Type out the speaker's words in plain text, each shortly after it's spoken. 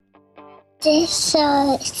This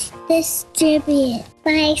show is distributed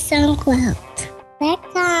by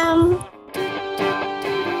SoundCloud.com.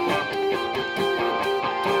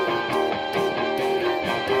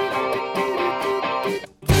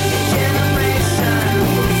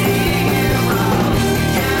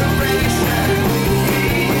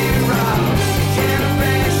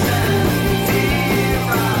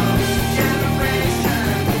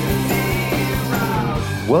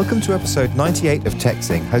 Welcome to episode 98 of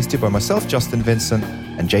TechZing, hosted by myself, Justin Vincent,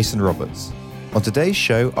 and Jason Roberts. On today's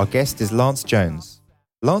show, our guest is Lance Jones.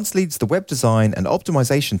 Lance leads the web design and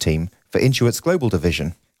optimization team for Intuit's global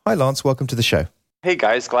division. Hi, Lance. Welcome to the show. Hey,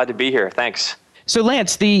 guys. Glad to be here. Thanks. So,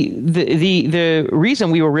 Lance, the reason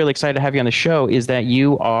we were really excited to have you on the show is that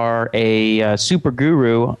you are a super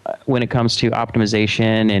guru when it comes to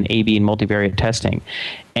optimization and A/B and multivariate testing.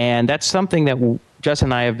 And that's something that Justin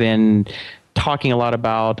and I have been talking a lot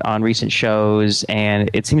about on recent shows, and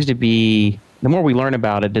it seems to be, the more we learn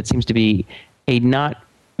about it, it seems to be a not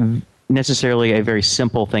necessarily a very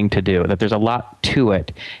simple thing to do, that there's a lot to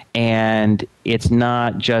it, and it's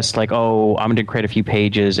not just like, oh, I'm going to create a few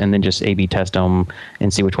pages and then just A/B test them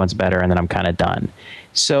and see which one's better, and then I'm kind of done.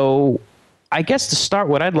 So I guess to start,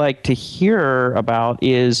 what I'd like to hear about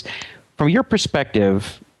is, from your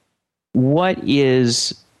perspective, what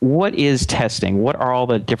is testing? What are all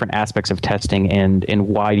the different aspects of testing, and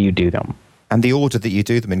why do you do them? And the order that you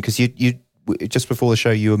do them in, because you just before the show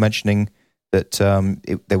you were mentioning that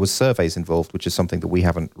there was surveys involved, which is something that we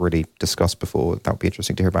haven't really discussed before. That would be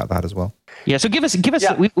interesting to hear about that as well. Yeah, so give us.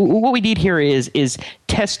 What we need here is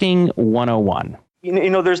testing 101.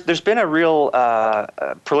 You know, there's been a real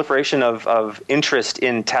proliferation of interest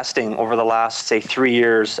in testing over the last, say, 3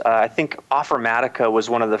 years. I think Offermatica was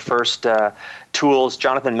one of the first tools.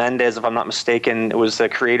 Jonathan Mendez, if I'm not mistaken, was the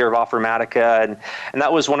creator of Offermatica, and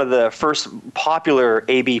that was one of the first popular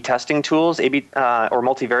A/B testing tools, A/B or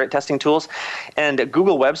multivariate testing tools. And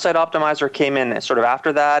Google Website Optimizer came in sort of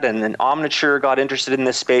after that, and then Omniture got interested in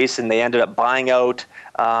this space, and they ended up buying out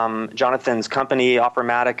Jonathan's company,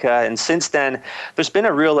 Offermatica. And since then, there's been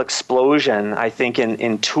a real explosion, I think,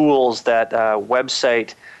 in tools that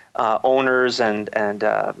website owners and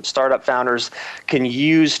startup founders can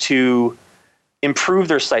use to improve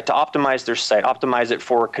their site, to optimize their site, optimize it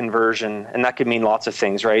for conversion. And that could mean lots of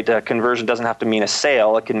things, right? Conversion doesn't have to mean a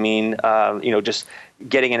sale. It can mean, just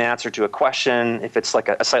getting an answer to a question. If it's like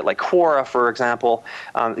a site like Quora, for example,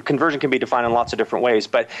 conversion can be defined in lots of different ways.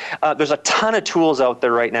 But there's a ton of tools out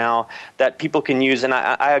there right now that people can use. And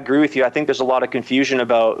I agree with you. I think there's a lot of confusion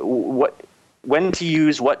about when to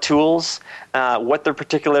use what tools, what they're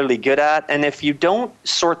particularly good at. And if you don't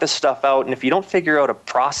sort this stuff out, and if you don't figure out a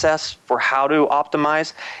process for how to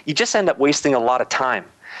optimize, you just end up wasting a lot of time.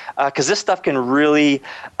 Because this stuff can really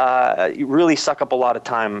suck up a lot of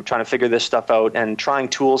time trying to figure this stuff out, and trying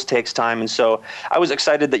tools takes time. And so I was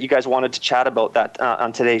excited that you guys wanted to chat about that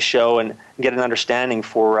on today's show and get an understanding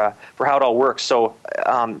for how it all works. So,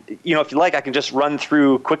 if you like, I can just run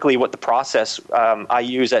through quickly what the process I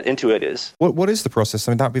use at Intuit is. What is the process?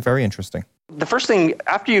 I mean, that'd be very interesting. The first thing,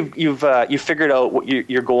 after you've figured out what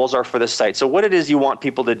your goals are for the site, so what it is you want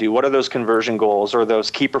people to do, what are those conversion goals or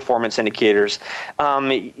those key performance indicators?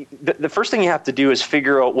 The first thing you have to do is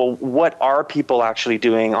figure out, well, what are people actually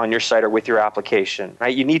doing on your site or with your application,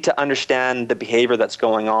 right? You need to understand the behavior that's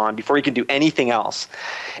going on before you can do anything else.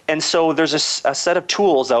 And so there's a set of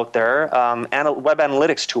tools out there, web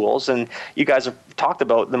analytics tools, and you guys have talked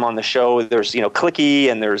about them on the show. There's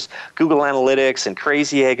Clicky, and there's Google Analytics and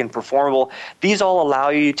Crazy Egg and Performable. These all allow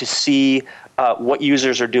you to see what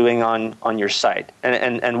users are doing on your site,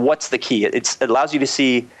 and what's the key. It allows you to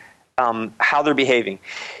see how they're behaving.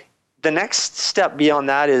 The next step beyond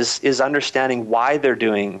that is understanding why they're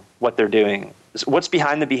doing what they're doing. What's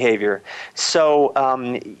behind the behavior? So,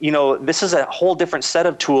 this is a whole different set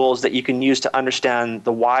of tools that you can use to understand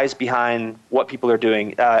the whys behind what people are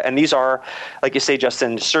doing. And these are, like you say,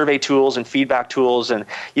 Justin, survey tools and feedback tools. And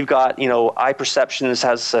you've got, iPerceptions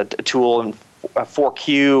has a tool, and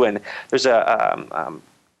 4Q, and there's a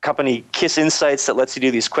company, Kiss Insights, that lets you do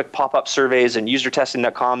these quick pop-up surveys, and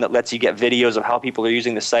usertesting.com that lets you get videos of how people are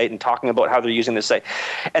using the site and talking about how they're using the site.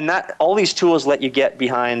 And that all these tools let you get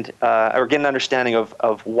behind or get an understanding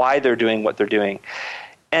of why they're doing what they're doing.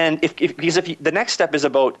 And because the next step is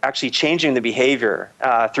about actually changing the behavior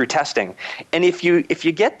through testing. And if you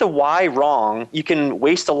get the why wrong, you can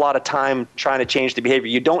waste a lot of time trying to change the behavior.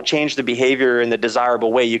 You don't change the behavior in the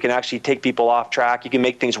desirable way. You can actually take people off track. You can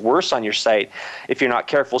make things worse on your site if you're not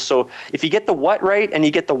careful. So if you get the what right and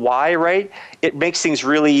you get the why right, it makes things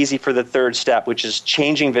really easy for the third step, which is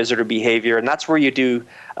changing visitor behavior. And that's where you do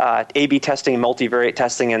A/B testing, multivariate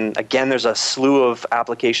testing, and again, there's a slew of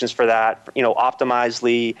applications for that.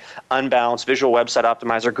 Optimizely, Unbounce, Visual Website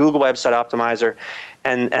Optimizer, Google Website Optimizer,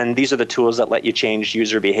 and these are the tools that let you change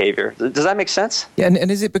user behavior. Does that make sense? Yeah,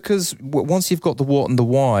 and is it because once you've got the what and the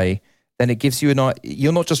why, then it gives you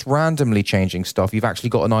you're not just randomly changing stuff, you've actually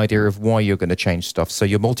got an idea of why you're going to change stuff. So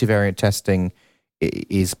your multivariate testing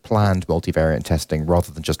is planned multivariate testing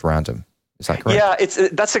rather than just random. Is that correct? Yeah,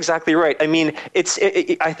 that's exactly right. I mean,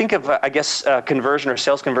 I think of, conversion or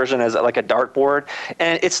sales conversion as like a dartboard,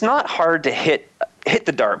 and it's not hard to hit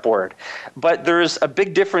the dartboard, but there's a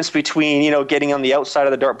big difference between getting on the outside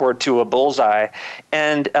of the dartboard to a bullseye,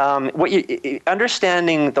 and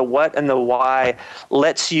understanding the what and the why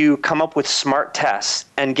lets you come up with smart tests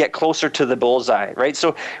and get closer to the bullseye, right?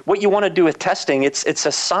 So what you want to do with testing, it's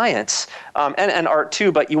a science and art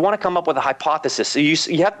too, but you want to come up with a hypothesis. So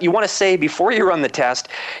you want to say before you run the test,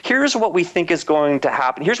 here's what we think is going to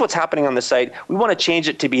happen. Here's what's happening on the site. We want to change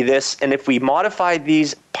it to be this, and if we modify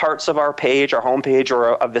these parts of our page, our homepage,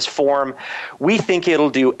 or of this form, we think it'll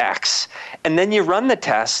do X. And then you run the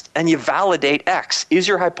test and you validate X. Is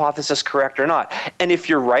your hypothesis correct or not? And if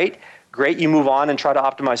you're right, great, you move on and try to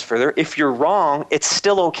optimize further. If you're wrong, it's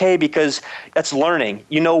still okay because that's learning.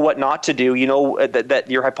 You know what not to do. You know that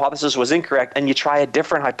your hypothesis was incorrect, and you try a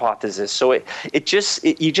different hypothesis. So you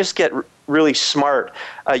just get really smart.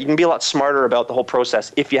 You can be a lot smarter about the whole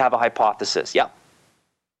process if you have a hypothesis. Yeah.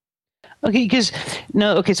 Okay,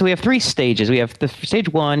 so we have 3 stages. We have stage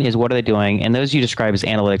 1 is what are they doing, and those you describe as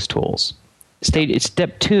analytics tools.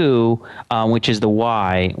 Step 2, which is the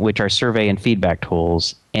why, which are survey and feedback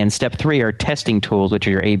tools, and step 3 are testing tools, which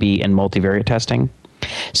are your A/B and multivariate testing.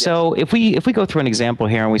 So if we go through an example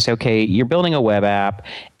here and we say, okay, you're building a web app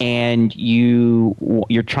and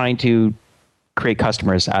you're trying to create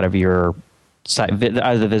customers out of your site,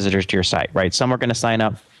 out of the visitors to your site, right? Some are going to sign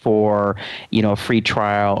up for a free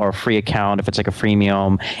trial or a free account if it's like a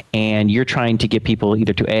freemium, and you're trying to get people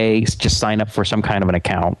either to just sign up for some kind of an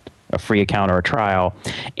account, a free account or a trial,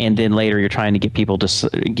 and then later you're trying to get people to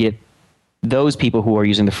get those people who are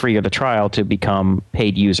using the free or the trial to become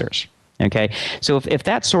paid users. Okay, so if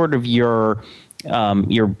that's sort of your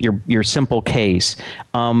simple case,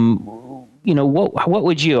 what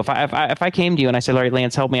would you, if I came to you and I said, all right,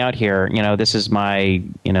 Lance, help me out here. This is my,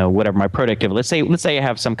 whatever my productive. Let's say I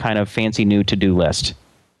have some kind of fancy new to-do list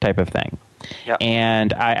type of thing. Yep.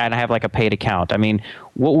 And I have like a paid account. I mean,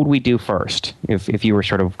 what would we do first if you were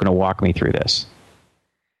sort of going to walk me through this?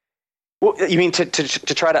 Well, you mean to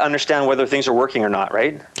try to understand whether things are working or not,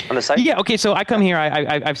 right, on the site? Yeah. Okay. So I come here.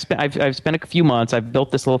 I've spent a few months. I've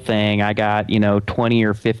built this little thing. I got 20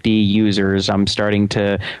 or 50 users. I'm starting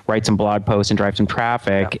to write some blog posts and drive some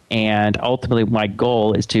traffic. Yeah. And ultimately, my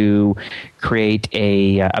goal is to create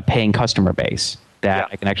a paying customer base that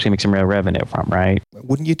I can actually make some real revenue from. Right?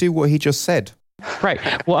 Wouldn't you do what he just said? Right.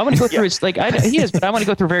 Well, I want to go through but I want to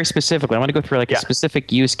go through very specifically. I want to go through like a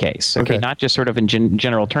specific use case. Okay. Not just sort of in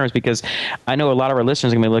general terms, because I know a lot of our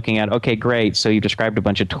listeners are going to be looking at, okay, great. So you've described a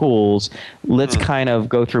bunch of tools. Let's kind of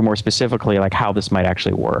go through more specifically like how this might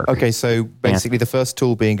actually work. Okay. So basically the first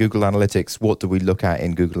tool being Google Analytics. What do we look at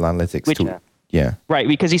in Google Analytics? Yeah. Right.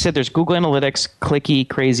 Because he said there's Google Analytics, Clicky,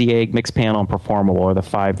 Crazy Egg, Mixpanel, and Performable are the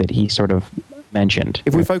 5 that he sort of mentioned.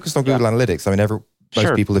 If we focused on Google Analytics, I mean,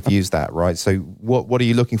 most people have used that, right? So what are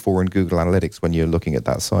you looking for in Google Analytics when you're looking at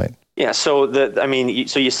that site? Yeah, so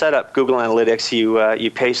you set up Google Analytics,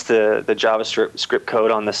 you paste the JavaScript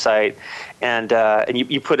code on the site, and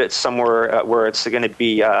you put it somewhere where it's going to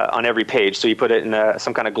be on every page. So you put it in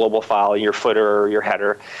some kind of global file, your footer or your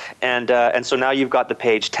header, and so now you've got the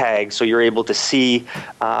page tagged, so you're able to see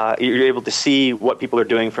what people are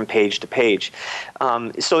doing from page to page.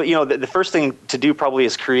 So the first thing to do probably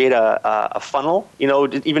is create a funnel.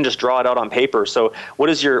 Even just draw it out on paper. So what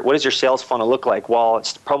does your sales funnel look like? Well,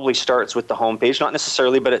 it's probably starts with the home page, not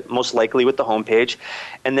necessarily, but most likely with the home page.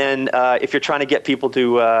 And then if you're trying to get people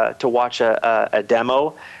to watch a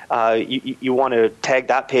demo, you want to tag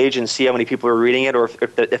that page and see how many people are reading it, or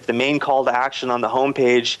if the main call to action on the home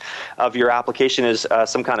page of your application is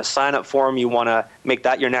some kind of sign up form, you want to make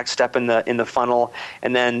that your next step in the funnel.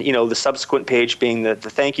 And then the subsequent page being the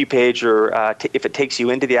thank you page, or if it takes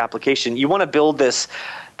you into the application, you want to build this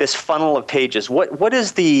funnel of pages. What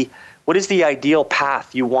is the ideal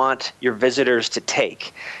path you want your visitors to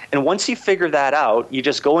take? And once you figure that out, you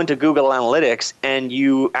just go into Google Analytics and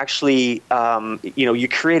you actually, you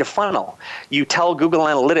create a funnel. You tell Google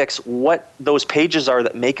Analytics what those pages are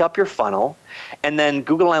that make up your funnel, and then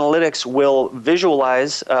Google Analytics will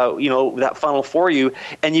visualize, that funnel for you,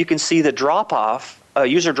 and you can see the drop-off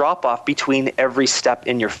user drop-off between every step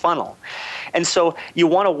in your funnel. And so you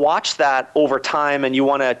want to watch that over time, and you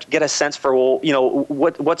want to get a sense for, well, you know,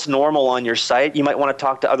 what's normal on your site. You might want to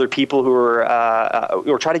talk to other people who are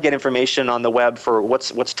or try to get information on the web for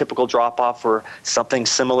what's typical drop-off for something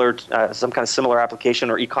similar, some kind of similar application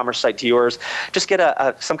or e-commerce site to yours. Just get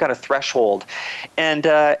some kind of threshold, and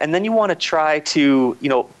then you want to try to, you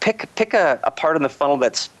know, pick a part in the funnel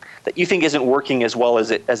that you think isn't working as well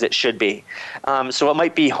as it should be. So it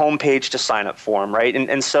might be homepage to sign up form, right?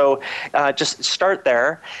 And so just start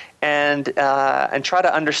there and try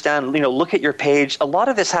to understand, you know, look at your page. A lot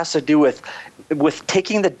of this has to do with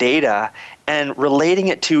taking the data and relating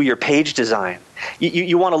it to your page design.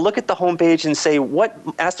 You want to look at the homepage and say,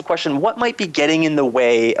 ask the question, what might be getting in the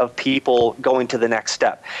way of people going to the next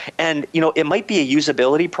step? And, you know, it might be a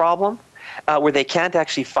usability problem. Where they can't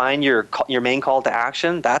actually find your main call to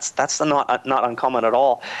action. That's not uncommon at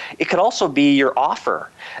all. It could also be your offer.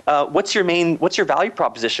 What's your value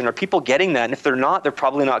proposition? Are people getting that? And if they're not, they're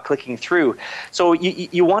probably not clicking through. So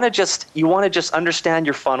you want to just understand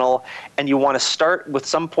your funnel, and you want to start with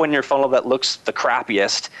some point in your funnel that looks the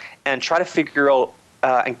crappiest, and try to figure out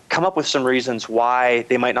and come up with some reasons why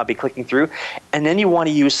they might not be clicking through. And then you want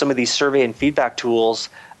to use some of these survey and feedback tools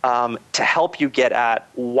to help you get at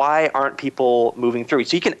why aren't people moving through.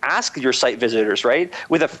 So you can ask your site visitors, right?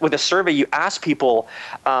 With a survey, you ask people,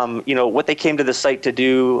 you know, what they came to the site to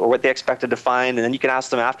do or what they expected to find, and then you can ask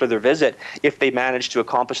them after their visit if they managed to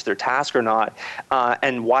accomplish their task or not,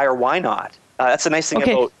 and why or why not. That's the nice thing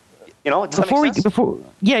about, you know. Does that make sense?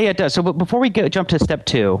 Yeah, it does. So, but before we jump to step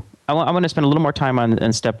 2, I want to spend a little more time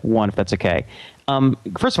on step 1, if that's okay.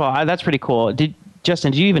 First of all, that's pretty cool.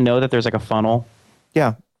 Justin, do you even know that there's like a funnel?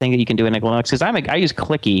 Yeah. Thing that you can do in Linux, because I use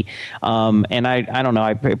Clicky, and I don't know.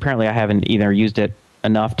 Apparently I haven't either used it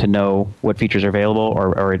enough to know what features are available,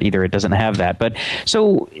 or it doesn't have that. But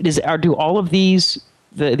so do all of these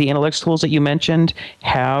the analytics tools that you mentioned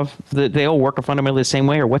they all work fundamentally the same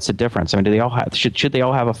way, or what's the difference? I mean, do they all have should they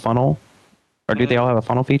all have a funnel, or do they all have a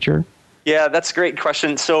funnel feature? Yeah, that's a great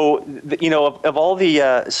question. So you know, of all the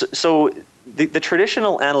The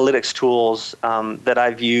traditional analytics tools that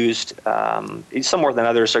I've used, some more than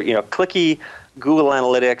others, are, you know, Clicky, Google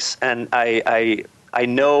Analytics, and I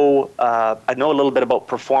know a little bit about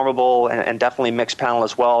Performable and definitely Mixpanel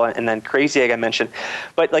as well, and then Crazy Egg I mentioned.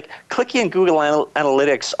 But like Clicky and Google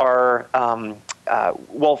Analytics are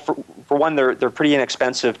well, for one, they're pretty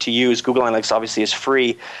inexpensive to use. Google Analytics obviously is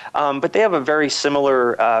free, but they have a very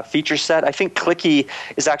similar feature set. I think Clicky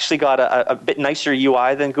has actually got a bit nicer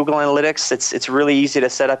UI than Google Analytics. It's really easy to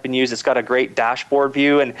set up and use. It's got a great dashboard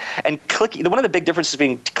view, and Clicky. One of the big differences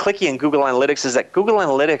between Clicky and Google Analytics is that Google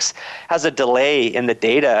Analytics has a delay in the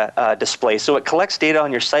data display, so it collects data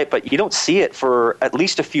on your site, but you don't see it for at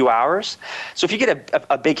least a few hours. So if you get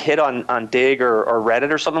a big hit on Dig or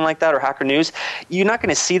Reddit or something like that, or Hacker News, you're not going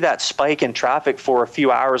to see that spike in traffic for a few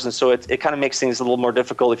hours, and so it kind of makes things a little more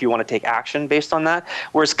difficult if you want to take action based on that.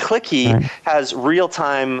 Whereas Clicky has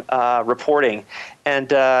real-time reporting, and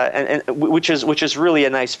which is really a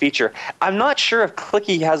nice feature. I'm not sure if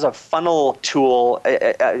Clicky has a funnel tool.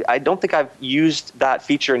 I don't think I've used that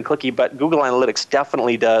feature in Clicky, but Google Analytics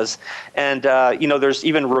definitely does. And you know, there's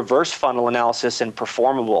even reverse funnel analysis in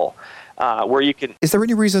Performable. Where you can. Is there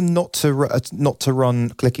any reason not to run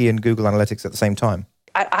Clicky and Google Analytics at the same time?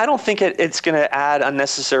 I don't think it's going to add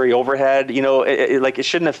unnecessary overhead. You know, it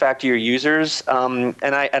shouldn't affect your users. And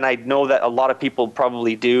I know that a lot of people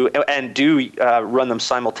probably do run them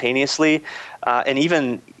simultaneously. And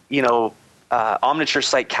even, you know, Omniture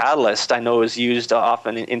Site Catalyst, I know, is used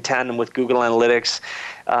often in tandem with Google Analytics.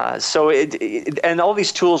 And all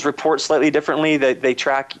these tools report slightly differently. They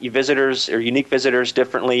track visitors or unique visitors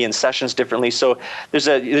differently and sessions differently. So there's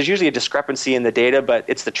usually a discrepancy in the data, but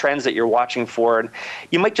it's the trends that you're watching for. And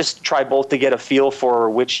you might just try both to get a feel for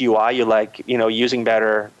which UI you like, you know, using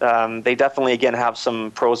better. They definitely, again, have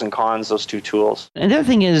some pros and cons, those two tools. And the other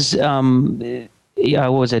thing is,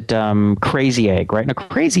 what was it? Crazy Egg, right? Now,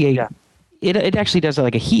 Crazy Egg. Yeah. It actually does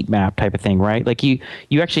like a heat map type of thing, right? Like you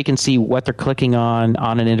actually can see what they're clicking on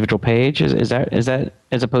an individual page. Is that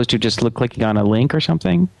as opposed to just clicking on a link or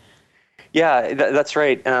something? Yeah, that's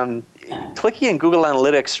right. Clicky and Google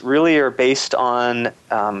Analytics really are based on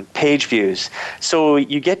page views. So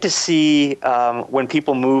you get to see when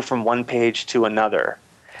people move from one page to another.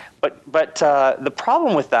 But the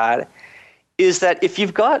problem with that is that if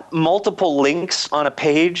you've got multiple links on a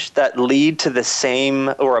page that lead to the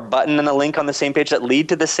same, or a button and a link on the same page that lead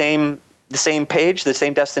to the same page, the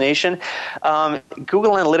same destination,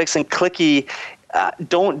 Google Analytics and Clicky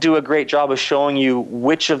don't do a great job of showing you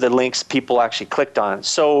which of the links people actually clicked on.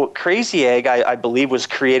 So Crazy Egg, I believe, was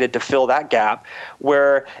created to fill that gap,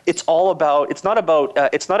 where it's not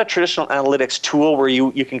a traditional analytics tool where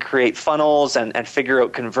you can create funnels and figure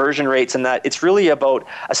out conversion rates and that. It's really about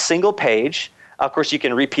a single page. Of course, you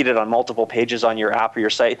can repeat it on multiple pages on your app or your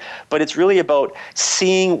site, but it's really about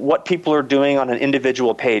seeing what people are doing on an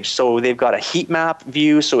individual page. So they've got a heat map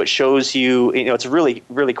view, so it shows you, it's really,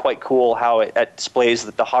 really quite cool how it displays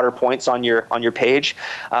the hotter points on your page,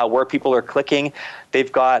 where people are clicking.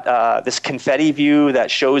 They've got this confetti view that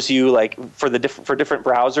shows you, like, for different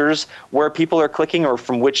browsers where people are clicking, or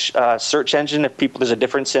from which search engine. There's a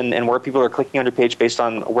difference in where people are clicking on your page based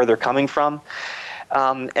on where they're coming from.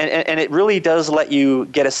 And it really does let you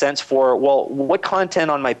get a sense for, well, what content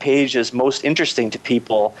on my page is most interesting to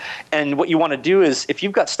people. And what you want to do is, if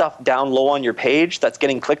you've got stuff down low on your page that's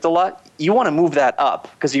getting clicked a lot, you want to move that up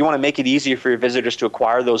because you want to make it easier for your visitors to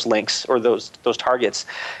acquire those links or those targets.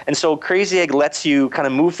 And so Crazy Egg lets you kind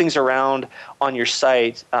of move things around on your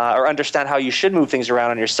site, or understand how you should move things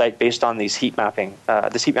around on your site based on these heat mapping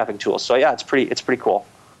tools. So yeah, it's pretty cool.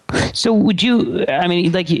 So would you,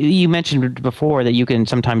 like you mentioned before that you can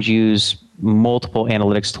sometimes use multiple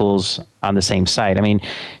analytics tools on the same site.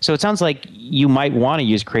 So it sounds like you might want to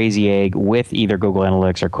use Crazy Egg with either Google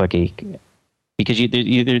Analytics or Clicky, because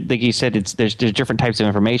like you said, there's different types of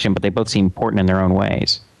information, but they both seem important in their own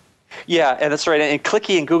ways. Yeah, and that's right. And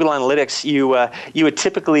Clicky and Google Analytics, you would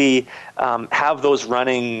typically have those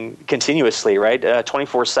running continuously, right,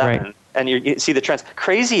 24/7. Right. And you see the trends.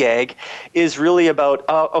 Crazy Egg is really about,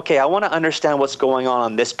 okay, I want to understand what's going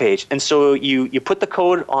on this page. And so you put the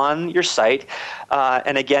code on your site,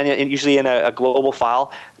 and again, usually in a global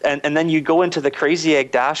file, and then you go into the Crazy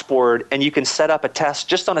Egg dashboard, and you can set up a test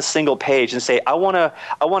just on a single page and say, I want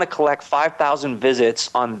to collect 5,000 visits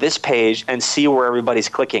on this page and see where everybody's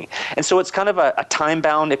clicking. And so it's kind of a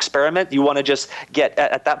time-bound experiment. You want to just get,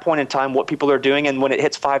 at that point in time, what people are doing, and when it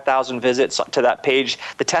hits 5,000 visits to that page,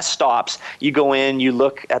 the test stops. You go in, you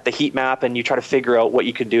look at the heat map, and you try to figure out what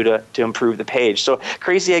you could do to improve the page. So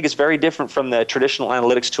Crazy Egg is very different from the traditional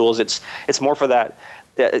analytics tools. It's more for that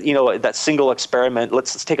single experiment.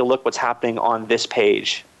 Let's take a look what's happening on this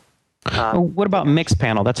page. What about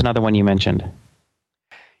Mixpanel? That's another one you mentioned.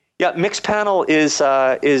 Yeah, Mixpanel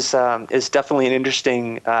is definitely an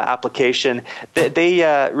interesting application.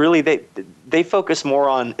 They focus more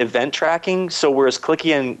on event tracking. So whereas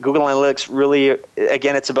Clicky and Google Analytics really,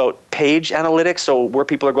 again, it's about page analytics, so where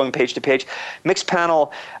people are going page to page.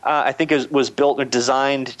 Mixpanel, I think, was built or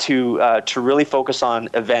designed to really focus on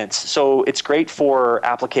events. So it's great for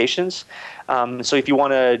applications. So if you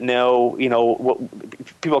want to know, what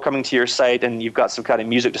people are coming to your site, and you've got some kind of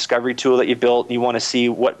music discovery tool that you built, you want to see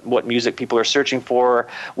what music people are searching for,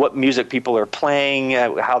 what music people are playing,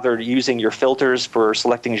 how they're using your filters for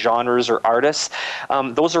selecting genres or artists.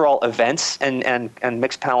 Those are all events, and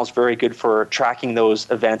Mixpanel is very good for tracking those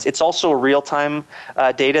events. It's also real-time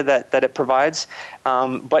data that it provides.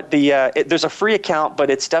 But there's a free account, but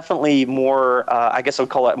it's definitely more, I guess I would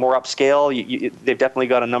call it more upscale. They've definitely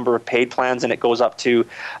got a number of paid plans, and it goes up to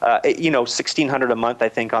 $1,600 a month, I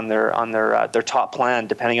think, on their top plan,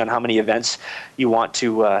 depending on how many events you want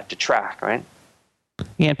to track, right?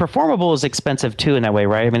 Yeah, and Performable is expensive too in that way,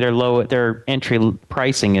 right? Their entry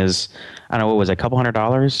pricing is, I don't know, what was it, a couple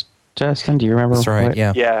 $100, Justin? Do you remember? That's right.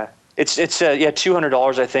 Yeah. Yeah. It's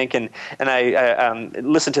 $200, I think, and I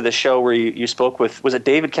listened to the show where you spoke with, was it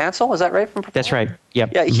David Cancel? Is that right? That's right.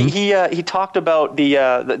 Yep. Yeah, he talked about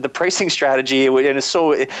the pricing strategy, and it's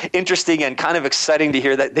so interesting and kind of exciting to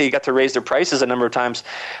hear that they got to raise their prices a number of times.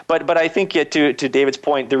 But I think to David's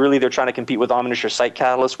point, they're trying to compete with Omniture Site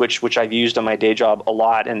Catalyst, which I've used on my day job a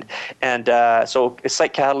lot, and so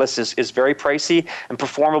Site Catalyst is very pricey, and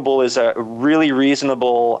Performable is a really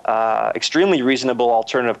reasonable, extremely reasonable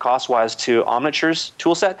alternative cost-wise to Omniture's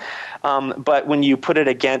toolset. But when you put it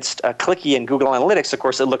against Clicky and Google Analytics, of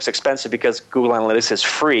course, it looks expensive because Google Analytics is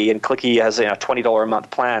free and Clicky has a $20 a month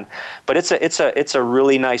plan. But it's a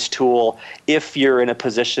really nice tool if you're in a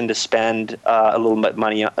position to spend a little bit of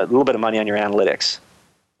money on your analytics.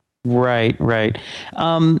 Right.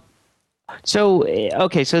 So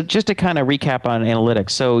just to kind of recap on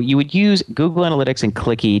analytics. So you would use Google Analytics and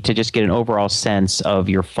Clicky to just get an overall sense of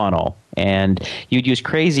your funnel. And you'd use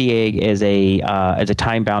Crazy Egg as a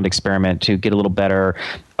time-bound experiment to get a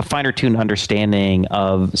finer-tuned understanding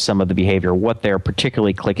of some of the behavior, what they're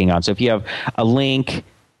particularly clicking on. So if you have a link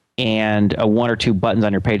and one or two buttons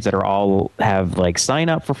on your page that are all have like sign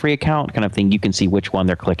up for free account kind of thing, you can see which one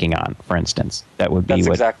they're clicking on, for instance. That would be That's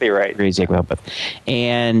exactly right. Easy to help with.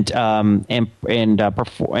 And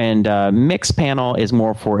Mixpanel is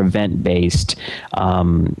more for event based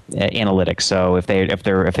analytics. So if they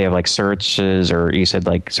have like searches, or you said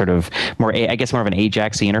like sort of more, I guess more of an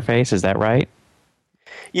Ajax-y interface. Is that right?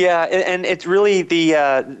 Yeah, and it's really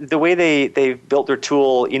the way they've built their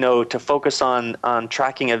tool, to focus on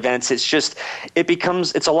tracking events. It's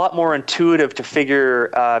a lot more intuitive to figure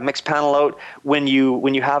Mixpanel out when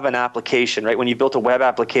you have an application, right? When you built a web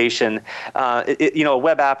application, a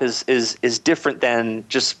web app is different than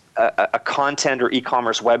just a content or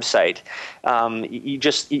e-commerce website.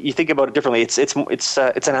 You think about it differently. It's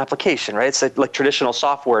an application, right? It's like traditional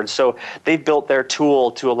software. And so they've built their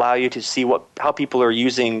tool to allow you to see how people are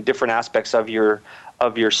using different aspects of your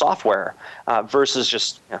software versus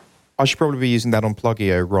just. Yeah. I should probably be using that on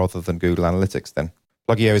Plugio rather than Google Analytics then.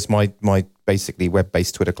 Plugio is my basically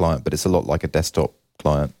web-based Twitter client, but it's a lot like a desktop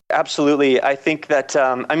client. Absolutely. I think that,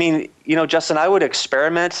 Justin, I would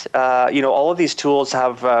experiment. All of these tools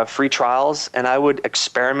have free trials, and I would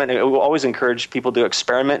experiment. I will always encourage people to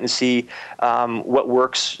experiment and see what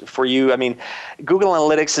works for you. I mean, Google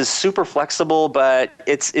Analytics is super flexible, but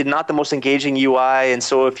it's not the most engaging UI. And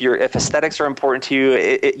so if aesthetics are important to you,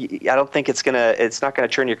 I don't think it's not gonna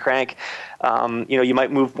turn your crank. You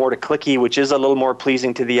might move more to Clicky, which is a little more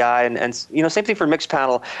pleasing to the eye. And same thing for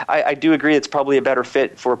Mixpanel. I do agree it's probably a better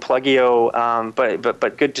fit for Plugio,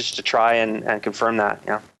 but good just to try and confirm that.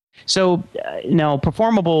 Yeah. So now,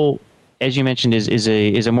 Performable, as you mentioned, is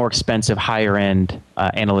a more expensive, higher end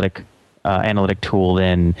analytic tool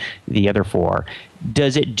than the other four.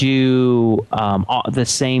 Does it do the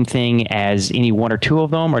same thing as any one or two of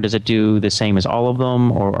them, or does it do the same as all of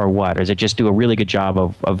them, or what? Or does it just do a really good job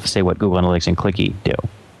of say what Google Analytics and Clicky do?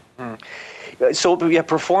 So yeah,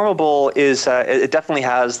 Performable is it definitely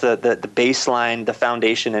has the baseline, the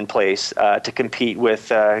foundation in place to compete with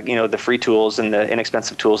the free tools and the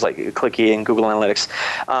inexpensive tools like Clicky and Google Analytics,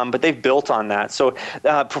 but they've built on that. So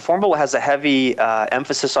Performable has a heavy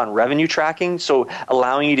emphasis on revenue tracking, so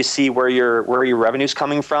allowing you to see where your revenue's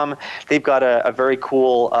coming from. They've got a very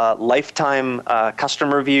cool lifetime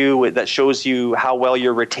customer view that shows you how well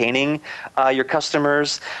you're retaining your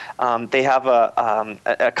customers. They have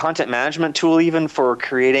a content management tool even for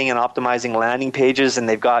creating and optimizing landing pages, and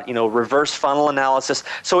they've got reverse funnel analysis.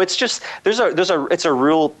 So it's just it's a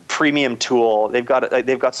real premium tool. They've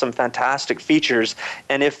got some fantastic features,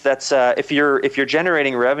 and if you're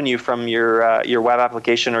generating revenue from your web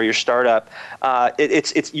application or your startup,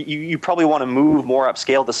 you probably want to move more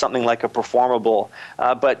upscale to something like a Performable.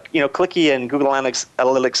 But Clicky and Google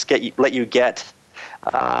Analytics let you get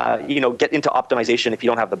into optimization if you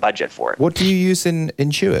don't have the budget for it. What do you use in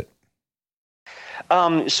Intuit?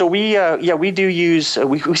 So we do use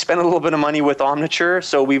we spend a little bit of money with Omniture.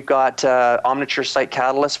 So we've got Omniture Site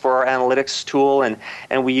Catalyst for our analytics tool,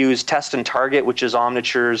 and we use Test and Target, which is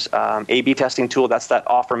Omniture's A/B testing tool. That's that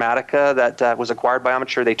Offermatica that was acquired by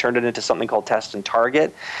Omniture. They turned it into something called Test and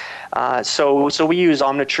Target. So we use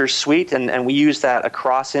Omniture Suite, and we use that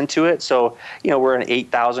across Intuit. So we're an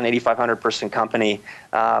 8,000, 8,500 person company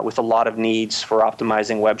with a lot of needs for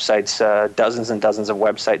optimizing websites, dozens and dozens of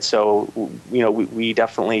websites. So we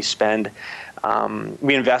definitely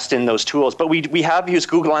we invest in those tools. But we have used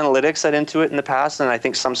Google Analytics at Intuit in the past, and I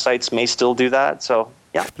think some sites may still do that. So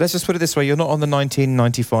yeah. Let's just put it this way: you're not on the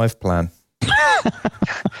 1995 plan.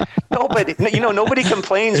 No, but nobody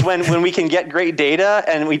complains when we can get great data,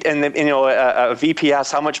 and a VP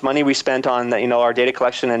asks how much money we spent on our data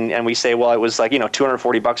collection, and we say, well, it was like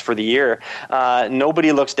 $240 for the year.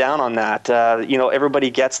 Nobody looks down on that. Everybody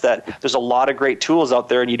gets that there's a lot of great tools out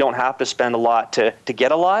there, and you don't have to spend a lot to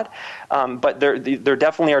get a lot. But there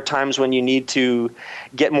definitely are times when you need to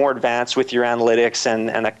get more advanced with your analytics,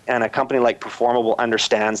 and a company like Performable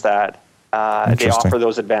understands that. They offer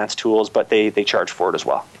those advanced tools, but they charge for it as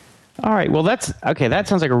well. All right. Well, that's okay. That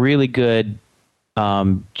sounds like a really good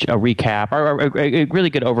a recap or a really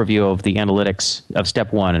good overview of the analytics of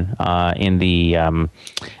step one in the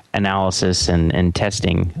analysis and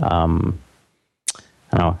testing. I don't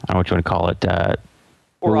know what you want to call it.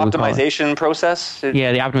 Or optimization process?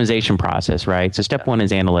 Yeah, the optimization process, right? So step one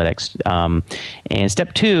is analytics. And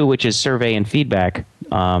step two, which is survey and feedback,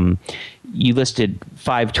 you listed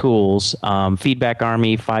 5 tools: Feedback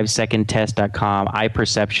Army, 5secondtest.com,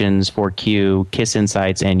 iPerceptions, 4Q, Kiss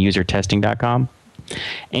Insights, and UserTesting.com.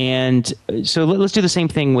 And so let's do the same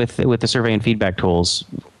thing with the survey and feedback tools.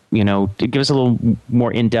 To give us a little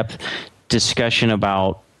more in-depth discussion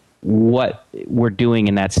about what we're doing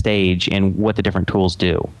in that stage and what the different tools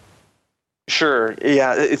do. Sure.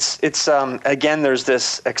 Yeah. It's again. There's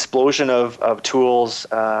this explosion of tools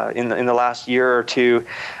in the last year or two.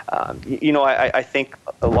 I think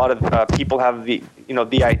a lot of people have the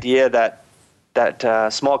idea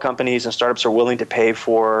that small companies and startups are willing to pay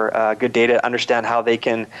for good data, understand how they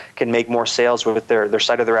can make more sales with their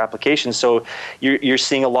site or their application. So you're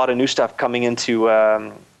seeing a lot of new stuff coming into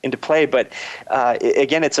play. But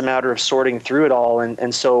again, it's a matter of sorting through it all,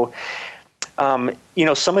 and so.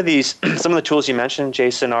 Some of the tools you mentioned,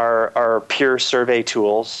 Jason, are pure survey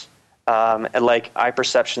tools, like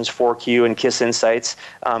iPerceptions 4Q and KISS Insights.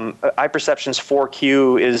 iPerceptions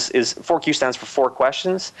 4Q is 4Q stands for 4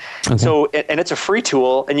 questions. Okay. So, and it's a free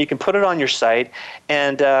tool, and you can put it on your site.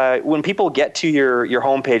 And when people get to your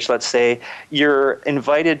homepage, let's say, you're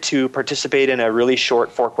invited to participate in a really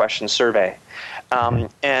short 4-question survey.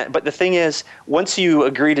 But the thing is, once you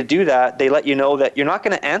agree to do that, they let you know that you're not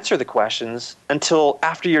going to answer the questions until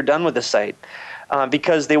after you're done with the site,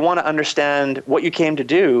 because they want to understand what you came to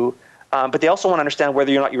do, but they also want to understand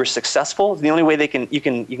whether or not you were successful. The only way you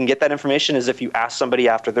can get that information is if you ask somebody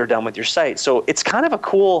after they're done with your site. So it's kind of a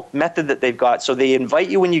cool method that they've got. So they invite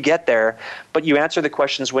you when you get there, but you answer the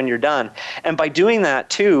questions when you're done. And by doing that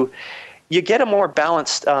too, you get a more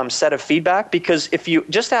balanced set of feedback, because if you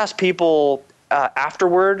just ask people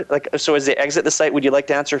afterward, so as they exit the site, would you like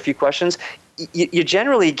to answer a few questions? You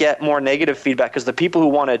generally get more negative feedback, because the people who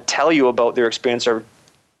want to tell you about their experience are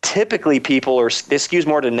typically people, or they skews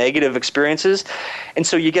more to negative experiences. And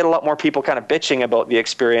so you get a lot more people kind of bitching about the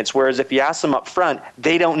experience. Whereas if you ask them up front,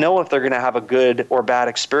 they don't know if they're going to have a good or bad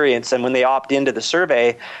experience. And when they opt into the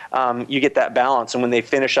survey, you get that balance. And when they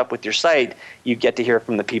finish up with your site, you get to hear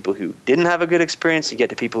from the people who didn't have a good experience. You get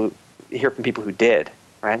to hear from people who did.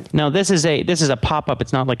 Right. No, this is a pop-up.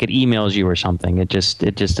 It's not like it emails you or something. It just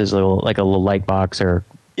is a little light box or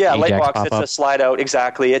Lightbox. Pop-up. It's a slide out.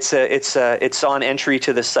 Exactly. It's on entry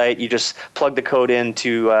to the site. You just plug the code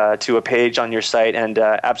into a page on your site, and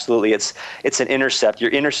absolutely, it's an intercept.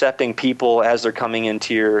 You're intercepting people as they're coming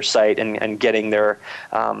into your site and getting their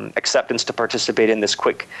acceptance to participate in this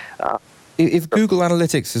quick. If Google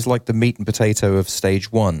Analytics is like the meat and potato of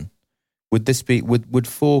stage 1. Would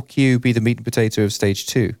 4Q be the meat and potato of stage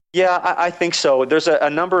 2? Yeah, I think so. There's a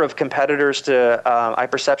number of competitors to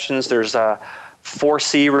iPerceptions. There's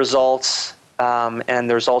 4C results, and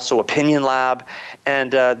there's also Opinion Lab,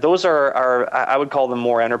 and those are I would call them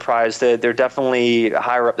more enterprise. They're definitely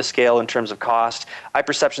higher up the scale in terms of cost.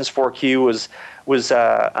 iPerceptions 4Q was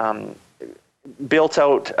built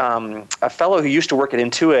out. A fellow who used to work at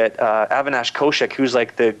Intuit, Avinash Kaushik, who's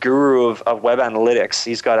like the guru of web analytics.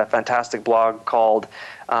 He's got a fantastic blog called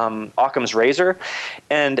Occam's Razor,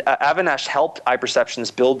 and Avinash helped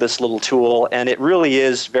iPerceptions build this little tool, and it really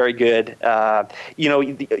is very good.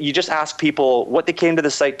 You just ask people what they came to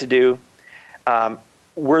the site to do,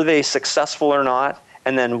 were they successful or not,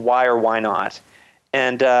 and then why or why not.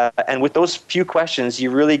 And with those few questions,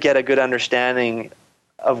 you really get a good understanding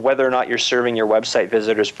of whether or not you're serving your website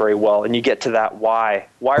visitors very well. And you get to that why.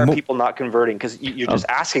 Why are people not converting? Because you're just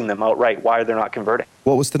asking them outright why they're not converting.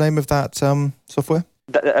 What was the name of that software?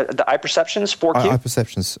 The iPerceptions 4Q?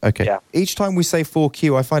 iPerceptions, okay. Yeah. Each time we say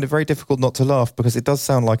 4Q, I find it very difficult not to laugh, because it does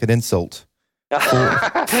sound like an insult.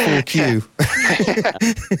 4Q.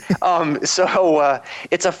 So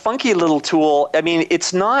it's a funky little tool. I mean,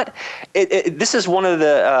 it's not. This is one of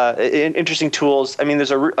the interesting tools. I mean,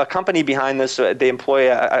 there's a company behind this. They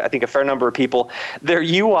employ, I think, a fair number of people. Their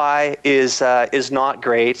UI is not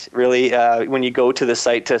great, really. When you go to the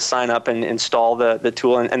site to sign up and install the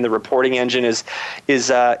tool, and the reporting engine is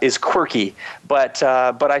quirky. But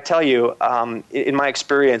I tell you, in my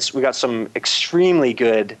experience, we got some extremely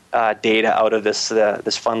good data out of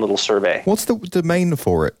this fun little survey. What's the domain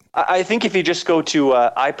for it? I think if you just go to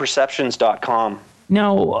iPerceptions.com.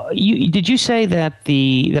 Now, did you say that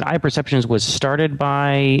that iPerceptions was started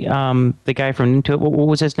by the guy from Intuit? What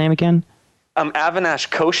was his name again? Avinash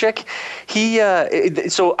Kaushik.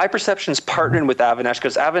 So iPerceptions partnered with Avinash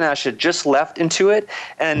because Avinash had just left Intuit,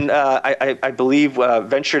 and I believe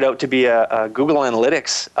ventured out to be a Google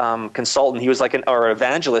Analytics consultant. He was like or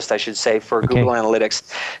evangelist, I should say, for Google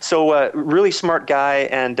Analytics. So really smart guy,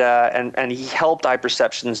 and he helped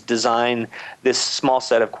iPerceptions design this small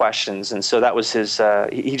set of questions. And so that was his.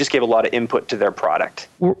 He just gave a lot of input to their product.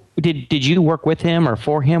 Did you work with him or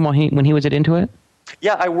for him when he was at Intuit?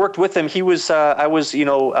 Yeah, I worked with him. He was, I was,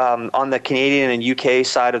 on the Canadian and UK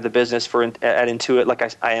side of the business at Intuit, like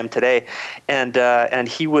I am today, and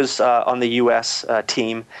he was on the US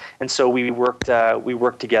team, and so we worked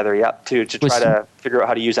together, to try to figure out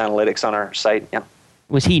how to use analytics on our site. Yeah.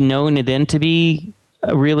 Was he known then to be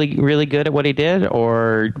really, really good at what he did,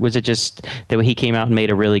 or was it just that he came out and made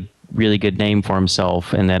a really, really good name for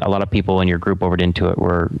himself, and that a lot of people in your group over at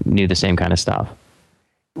Intuit knew the same kind of stuff?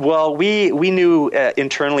 Well, we knew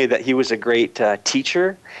internally that he was a great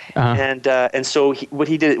teacher, and so what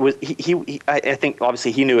he did was I think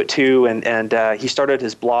obviously he knew it too, and he started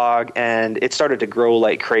his blog, and it started to grow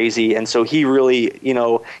like crazy, and so he really,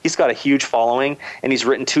 he's got a huge following, and he's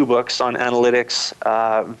written 2 books on analytics,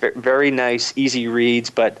 very nice, easy reads,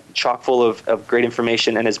 but chock full of great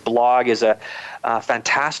information, and his blog is a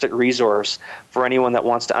fantastic resource for anyone that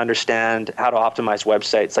wants to understand how to optimize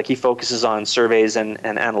websites. Like, he focuses on surveys and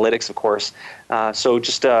analytics, of course. So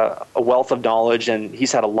just a wealth of knowledge, and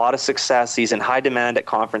he's had a lot of success. He's in high demand at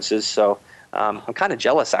conferences, so I'm kind of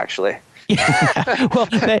jealous, actually. Well,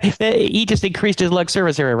 he just increased his Lux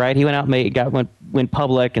service area, right? He went out and went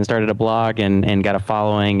public and started a blog and got a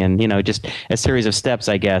following, and just a series of steps,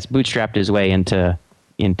 I guess, bootstrapped his way into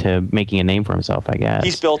making a name for himself, I guess.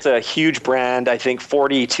 He's built a huge brand, I think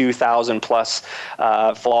 42,000 plus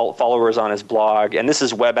followers on his blog. And this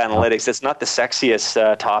is web analytics. It's not the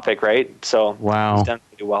sexiest topic, right? So wow. He's done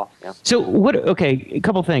pretty well. Yeah. So a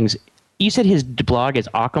couple things. You said his blog is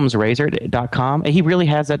occamsrazor.com. He really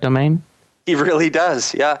has that domain? He really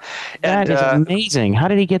does, yeah. That is amazing. How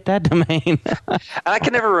did he get that domain? I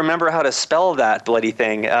can never remember how to spell that bloody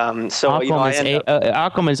thing. Occam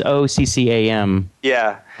is OCCAM.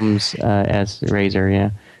 Yeah. As razor, yeah.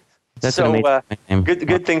 That's so an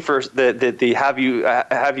good thing for the have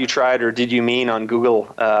you tried or did you mean on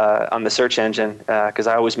Google on the search engine, because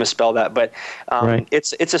I always misspell that. But right.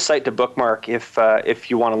 It's a site to bookmark if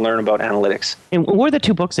you want to learn about analytics. And what are the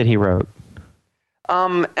 2 books that he wrote?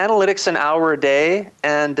 Analytics an Hour a Day,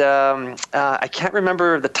 and I can't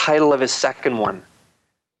remember the title of his second one.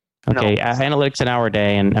 Okay, No. Analytics an Hour a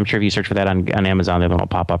Day, and I'm sure if you search for that on Amazon, it'll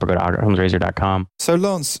pop up, or go to occamsrazor.com. So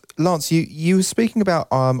Lance, you were speaking about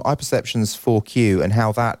iPerceptions 4Q and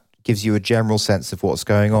how that gives you a general sense of what's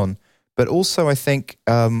going on, but also I think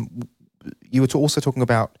you were also talking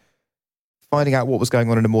about finding out what was going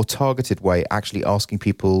on in a more targeted way, actually asking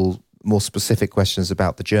people more specific questions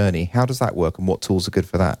about the journey. How does that work, and what tools are good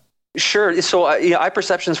for that? Sure. So,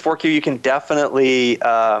 iPerceptions 4Q, you can definitely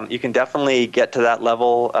get to that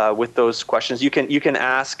level with those questions. You can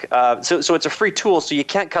ask. So it's a free tool, so you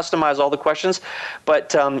can't customize all the questions,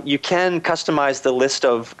 but you can customize the list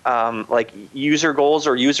of like user goals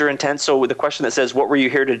or user intent. So with the question that says, "What are you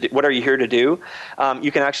here to do?"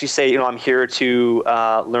 You can actually say, I'm here to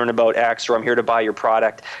learn about X, or I'm here to buy your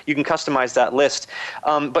product. You can customize that list.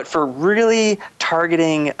 But for really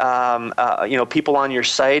targeting, people on your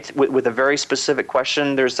site with a very specific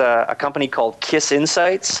question, there's a company called Kiss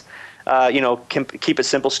Insights. Keep it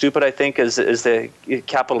simple, stupid, I think, is the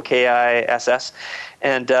capital KISS.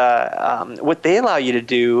 And what they allow you to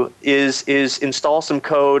do is install some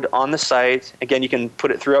code on the site. Again, you can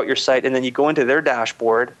put it throughout your site, and then you go into their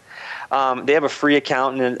dashboard. They have a free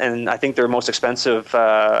account, and I think their most expensive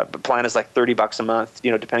plan is like $30 a month,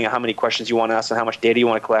 depending on how many questions you want to ask and how much data you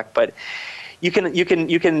want to collect. But you can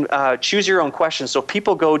choose your own questions. So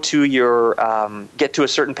people go to your get to a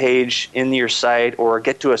certain page in your site, or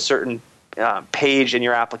get to a certain page in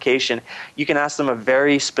your application. You can ask them a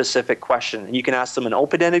very specific question, and you can ask them an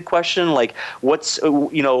open-ended question like, what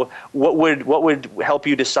would help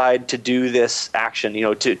you decide to do this action,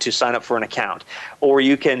 to sign up for an account. Or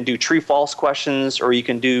you can do true false questions, or you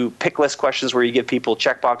can do pick list questions where you give people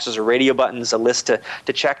checkboxes or radio buttons, a list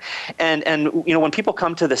to check. And when people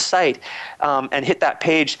come to the site and hit that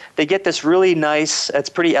page, they get this really nice, it's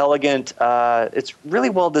pretty elegant, it's really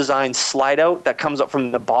well designed slide out that comes up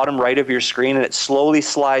from the bottom right of your screen, and it slowly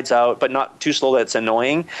slides out, but not too slow that it's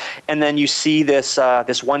annoying. And then you see this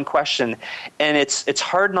one question, and it's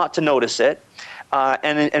hard not to notice it.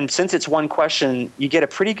 And since it's one question, you get a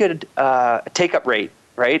pretty good take-up rate,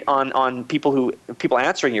 right, on people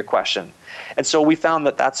answering your question. And so we found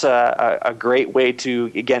that that's a great way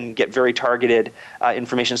to, again, get very targeted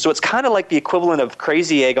information. So it's kind of like the equivalent of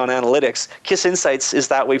Crazy Egg on analytics. Kiss Insights is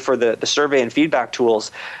that way for the survey and feedback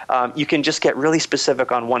tools. You can just get really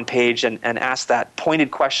specific on one page and ask that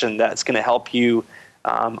pointed question that's going to help you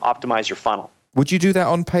optimize your funnel. Would you do that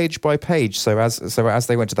on page by page? So as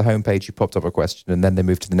they went to the home page, you popped up a question, and then they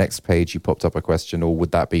moved to the next page, you popped up a question, or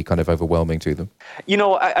would that be kind of overwhelming to them?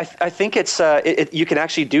 I think it's you can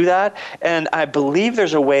actually do that, and I believe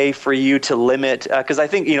there's a way for you to limit, because I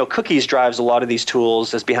think cookies drives a lot of these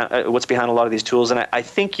tools, is behind what's behind a lot of these tools, and I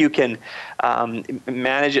think you can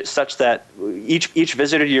manage it such that each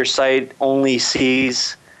visitor to your site only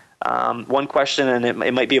sees one question, and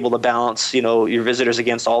it might be able to balance, your visitors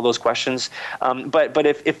against all those questions. But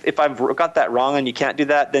if I've got that wrong and you can't do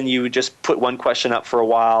that, then you just put one question up for a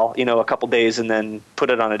while, a couple days, and then put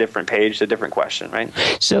it on a different page, a different question, right?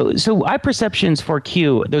 So iPerceptions for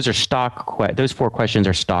Q, those are those 4 questions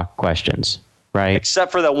are stock questions. Right.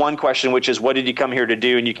 Except for the one question, which is, what did you come here to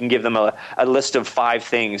do? And you can give them a list of 5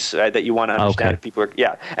 things that you want to understand. Okay. People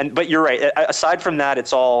but you're right. Aside from that,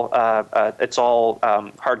 it's all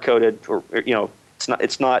hard coded, or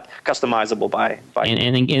it's not customizable by. But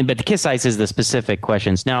the KISS is the specific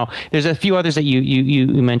questions. Now, there's a few others that you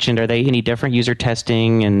mentioned. Are they any different? User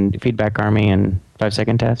testing and feedback army and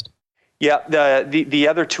 5-second test. Yeah, the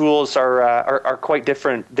other tools are quite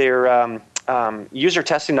different. They're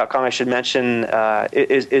usertesting.com, I should mention,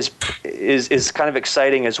 is kind of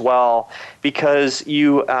exciting as well, because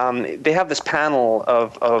they have this panel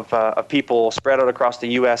of people spread out across the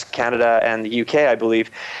U.S., Canada, and the UK, I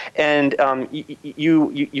believe, and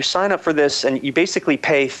you sign up for this, and you basically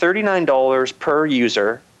pay $39 per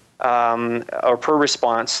user or per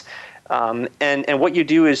response. And what you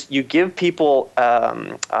do is you give people,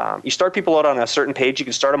 you start people out on a certain page. You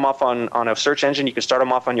can start them off on a search engine. You can start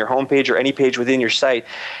them off on your homepage or any page within your site.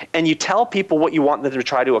 And you tell people what you want them to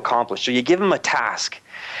try to accomplish. So you give them a task.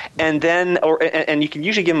 And then, and you can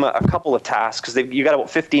usually give them a couple of tasks, because you got about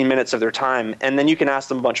 15 minutes of their time, and then you can ask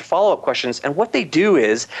them a bunch of follow-up questions. And what they do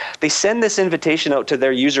is they send this invitation out to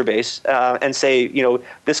their user base and say,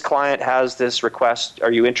 this client has this request.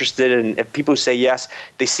 Are you interested? And if people say yes,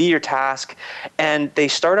 they see your task, and they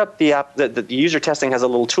start up the app. The user testing has a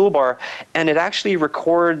little toolbar, and it actually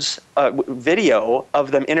records video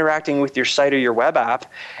of them interacting with your site or your web app,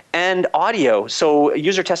 and audio. So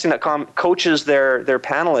usertesting.com coaches their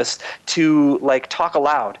panelists to talk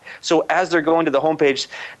aloud. So as they're going to the homepage,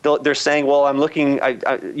 they're saying, well, I'm looking,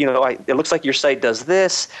 it looks like your site does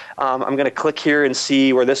this. I'm going to click here and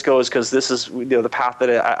see where this goes, because this is the path that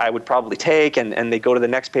I would probably take. And they go to the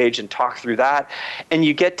next page and talk through that. And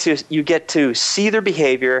you get to see their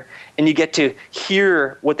behavior, and you get to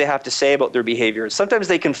hear what they have to say about their behavior. Sometimes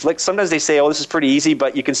they conflict. Sometimes they say, oh, this is pretty easy,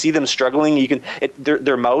 but you can see them struggling.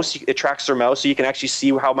 Their mouse, it tracks their mouse, so you can actually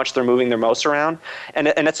see how much they're moving their mouse around. And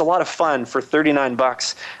it's a lot of fun for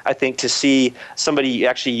 $39, I think, to see somebody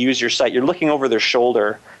actually use your site. You're looking over their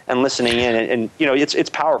shoulder and listening in, and it's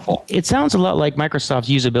powerful. It sounds a lot like Microsoft's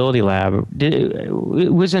usability lab.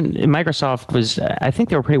 Microsoft was, I think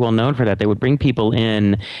they were pretty well known for that. They would bring people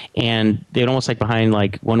in, and they'd almost behind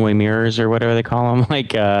one-way mirrors or whatever they call them.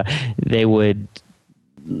 They would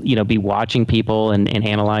be watching people and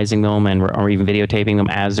analyzing them, or even videotaping them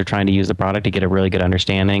as they're trying to use the product to get a really good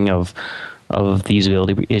understanding of the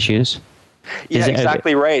usability issues. Yeah,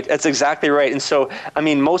 exactly right. That's exactly right. And so,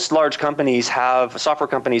 most software companies have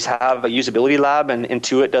a usability lab, and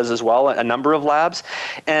Intuit does as well, a number of labs.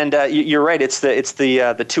 And you're right. It's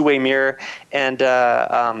the two-way mirror, and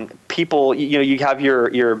people. You have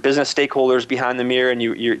your business stakeholders behind the mirror,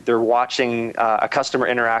 and they're watching a customer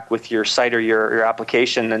interact with your site or your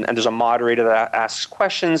application, and there's a moderator that asks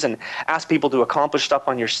questions and asks people to accomplish stuff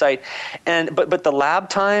on your site. And but the lab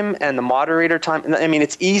time and the moderator time.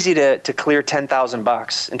 It's easy to clear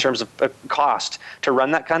 $10,000 in terms of cost to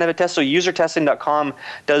run that kind of a test. So usertesting.com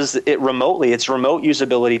does it remotely. It's remote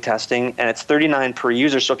usability testing, and it's $39 per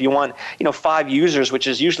user. So if you want 5 users, which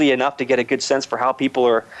is usually enough to get a good sense for how people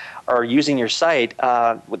are using your site,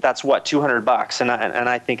 that's $200, and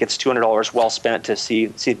I think it's $200 well spent to see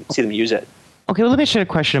them use it. Okay, well, let me ask you a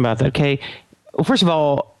question about that. Okay. Well, first of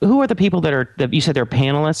all, who are the people that you said they're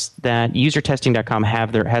panelists, that usertesting.com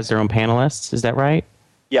has their own panelists? Is that right?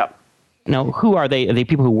 Yeah. Now, who are they? Are they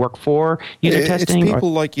people who work for user testing? It's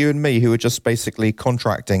people like you and me who are just basically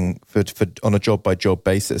contracting for on a job-by-job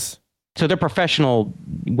basis. So they're professional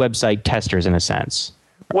website testers in a sense.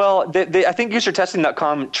 Well, I think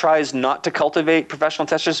usertesting.com tries not to cultivate professional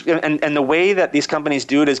testers, and the way that these companies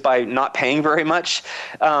do it is by not paying very much.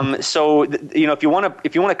 So if you want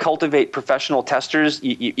to cultivate professional testers,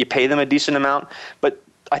 you pay them a decent amount, but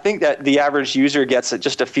I think that the average user gets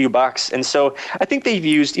just a few bucks. And so I think they've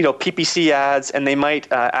used, PPC ads, and they might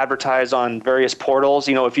advertise on various portals.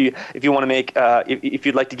 If you want to make, if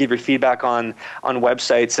you'd like to give your feedback on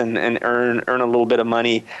websites and earn a little bit of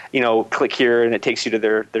money, click here, and it takes you to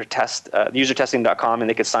their test, usertesting.com, and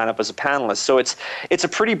they could sign up as a panelist. So it's a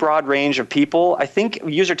pretty broad range of people. I think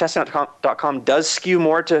usertesting.com does skew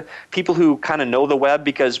more to people who kind of know the web,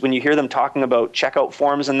 because when you hear them talking about checkout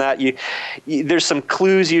forms and that, there's some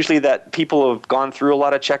clues cues usually that people have gone through a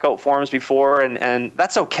lot of checkout forms before, and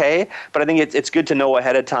that's okay. But I think it's good to know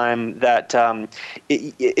ahead of time that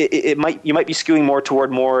you might be skewing more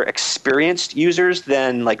toward more experienced users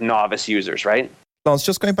than like novice users, right? Lance,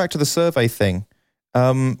 just going back to the survey thing.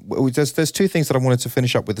 There's two things that I wanted to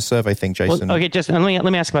finish up with the survey thing, Jason. Well, okay, just let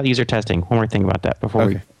me ask about user testing. One more thing about that before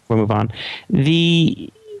we move on.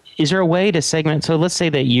 Is there a way to segment? So let's say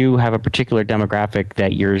that you have a particular demographic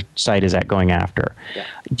that your site is going after. Yeah.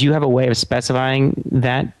 Do you have a way of specifying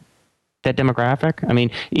that demographic? I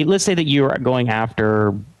mean, let's say that you're going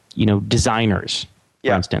after, designers,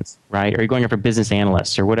 for instance, right? Or you're going after business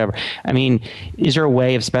analysts or whatever. I mean, is there a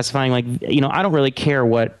way of specifying, like, I don't really care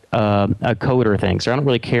what a coder thinks, or I don't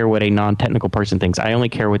really care what a non-technical person thinks. I only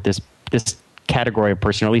care what this category of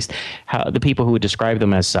person, or at least the people who would describe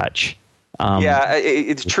them as such.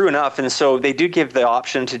 It's true enough. And so they do give the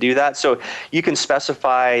option to do that. So you can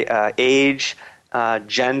specify age,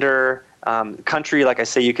 gender, country. Like I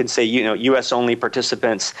say, you can say, U.S. only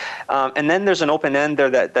participants. And then there's an open end there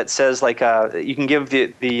that says, like, you can give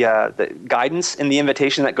the guidance in the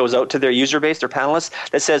invitation that goes out to their user base, their panelists,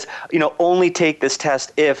 that says, only take this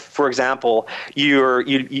test if, for example, you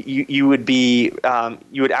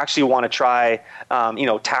would actually want to try,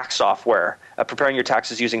 tax software. Preparing your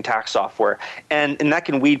taxes using tax software, and that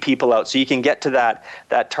can weed people out. So you can get to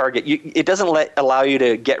that target. It doesn't allow you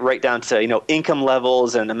to get right down to income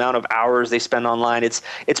levels and amount of hours they spend online. It's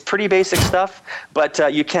pretty basic stuff, but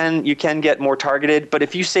you can get more targeted. But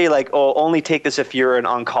if you say, like, only take this if you're an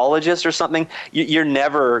oncologist or something, you're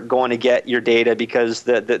never going to get your data, because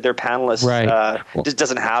their panelist just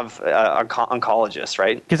doesn't have oncologists,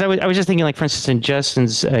 right? Because I was just thinking, like, for instance, in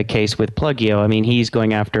Justin's case with Plugio, I mean, he's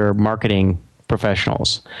going after marketing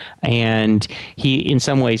professionals, and in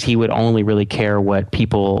some ways he would only really care what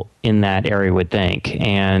people in that area would think,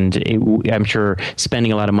 and I'm sure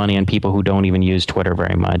spending a lot of money on people who don't even use Twitter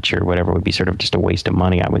very much or whatever would be sort of just a waste of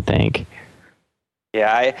money, I would think.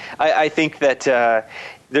 Yeah, I think that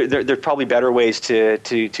there's probably better ways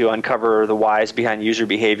to uncover the whys behind user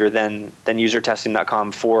behavior than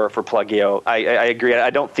usertesting.com for Plugio. I agree. I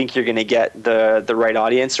don't think you're going to get the right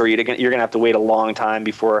audience, or you're going to have to wait a long time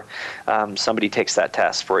before somebody takes that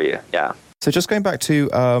test for you. Yeah. So just going back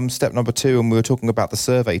to step number 2, and we were talking about the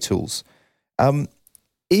survey tools.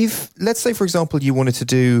 If, let's say, for example, you wanted to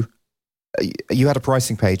do, you had a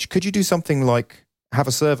pricing page, could you do something like have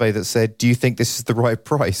a survey that said, do you think this is the right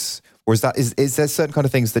price? Or is there certain kind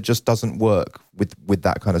of things that just doesn't work with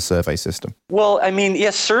that kind of survey system? Well, I mean,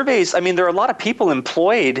 yes, surveys. I mean, there are a lot of people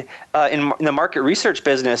employed in the market research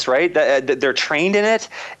business, right? They're trained in it,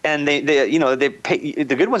 and they pay,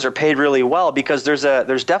 the good ones are paid really well, because there's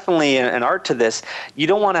definitely an art to this. You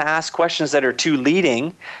don't want to ask questions that are too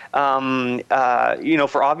leading,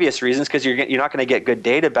 for obvious reasons, because you're not going to get good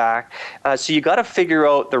data back. So you got to figure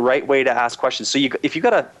out the right way to ask questions. So if you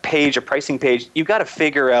got a pricing page, you got to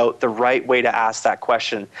figure out the right way to ask that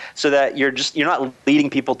question, so that you're not leading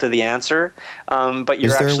people to the answer, but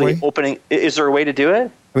you're actually opening. Is there a way to do it?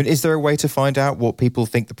 I mean, is there a way to find out what people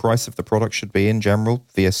think the price of the product should be in general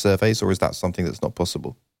via surveys, or is that something that's not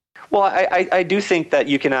possible? Well, I do think that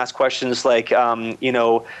you can ask questions like,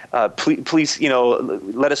 please,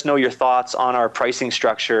 let us know your thoughts on our pricing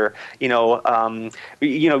structure. We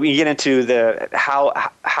get into the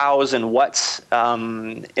hows and whats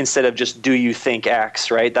instead of just do you think X,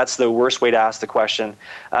 right? That's the worst way to ask the question,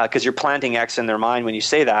 because you're planting X in their mind when you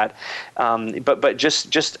say that. But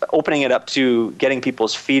just opening it up to getting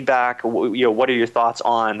people's feedback, what are your thoughts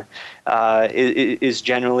on, is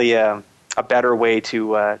generally a better way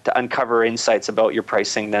to uncover insights about your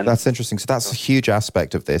pricing. Then that's interesting. So that's a huge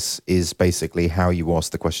aspect of this, is basically how you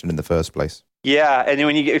ask the question in the first place. Yeah, and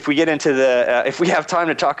if we get into if we have time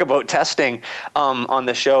to talk about testing on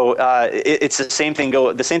the show, it's the same thing.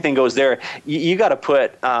 The same thing goes there. You got to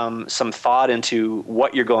put some thought into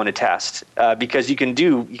what you're going to test, because you can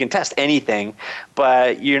test anything,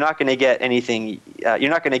 but you're not going to get anything. You're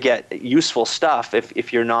not going to get useful stuff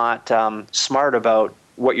if you're not smart about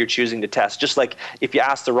what you're choosing to test. Just like if you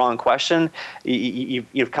ask the wrong question,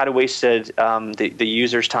 you've kind of wasted the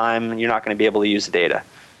user's time, and you're not going to be able to use the data.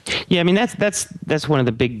 Yeah, I mean, that's one of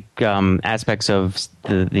the big aspects of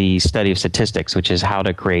the study of statistics, which is how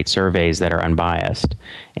to create surveys that are unbiased,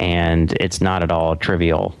 and it's not at all a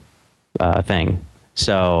trivial thing.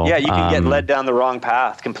 So yeah, you can get led down the wrong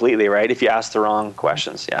path completely, right? If you ask the wrong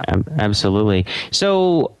questions. Yeah, absolutely.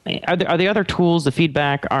 So are the other tools, the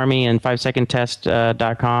Feedback Army and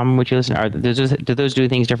 5secondtest.com, which you listen? Do those do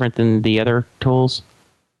things different than the other tools?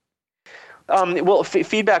 Well,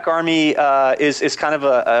 Feedback Army is kind of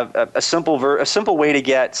a simple way to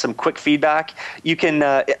get some quick feedback. You can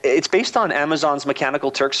it's based on Amazon's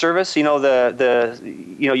Mechanical Turk service. You know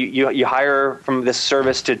you hire from this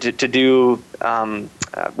service to do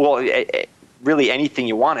really anything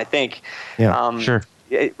you want. I think. Yeah. Sure.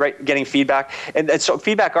 Right, getting feedback, and so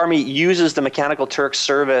Feedback Army uses the Mechanical Turk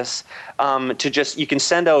service you can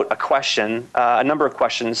send out a question, a number of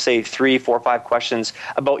questions, say 3, 4, 5 questions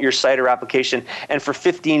about your site or application, and for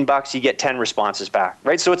 $15 you get 10 responses back.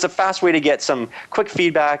 Right, so it's a fast way to get some quick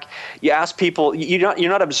feedback. You ask people, you're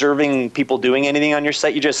not observing people doing anything on your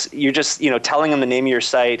site. You're just telling them the name of your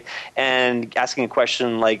site and asking a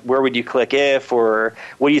question like, where would you click if, or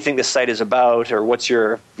what do you think this site is about, or what's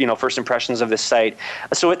your first impressions of this site.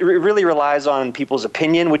 So it really relies on people's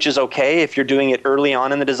opinion, which is okay if you're doing it early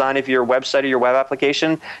on in the design of your website or your web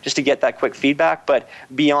application, just to get that quick feedback. But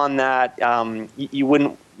beyond that, you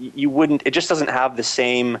wouldn't. It just doesn't have the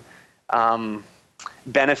same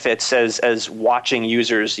benefits as watching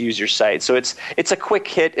users use your site. So it's a quick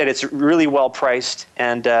hit, and it's really well priced.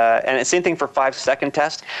 And the same thing for 5-second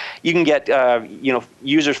test. You can get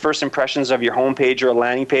users' first impressions of your homepage or a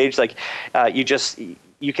landing page. Like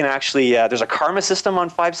you can actually there's a karma system on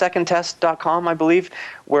 5secondtest.com, I believe,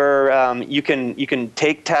 where you can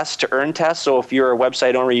take tests to earn tests. So if you're a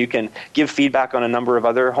website owner, you can give feedback on a number of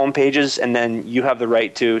other homepages, and then you have the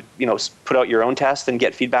right to put out your own test and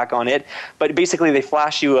get feedback on it. But basically, they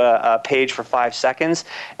flash you a page for 5 seconds,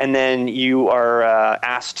 and then you are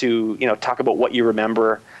asked to talk about what you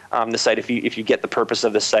remember. The site, if you get the purpose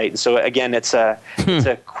of the site. And so again, it's a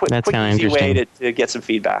quick easy way to get some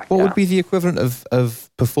feedback. What would be the equivalent of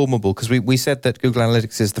performable? Because we said that Google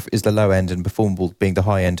Analytics is the low end and performable being the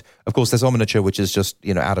high end. Of course, there's Omniture, which is just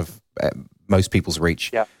out of most people's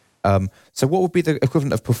reach. Yeah. So what would be the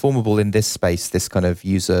equivalent of performable in this space, this kind of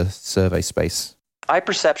user survey space?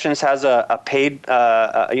 iPerceptions has a paid,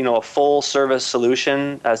 a full service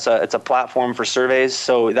solution. It's a platform for surveys.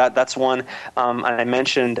 So that's one. And I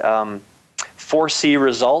mentioned 4C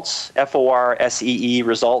Results, FORSEE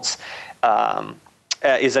Results,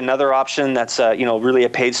 is another option. That's really a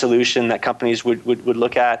paid solution that companies would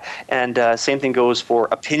look at. And same thing goes for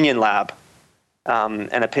Opinion Lab.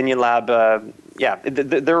 And Opinion Lab,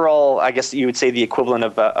 they're all, I guess you would say, the equivalent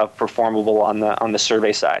of performable on the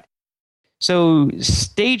survey side. So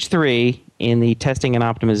stage 3 in the testing and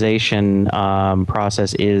optimization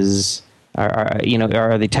process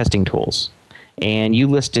are the testing tools. And you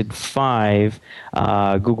listed 5,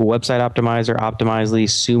 Google Website Optimizer, Optimizely,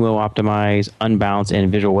 Sumo Optimize, Unbounce,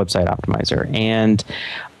 and Visual Website Optimizer. And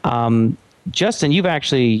Justin, you've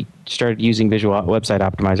actually started using Visual Website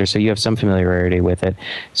Optimizer, so you have some familiarity with it.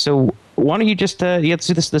 So why don't you just let's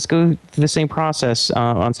do this? Let's go through the same process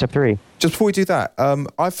on step 3. Just before we do that,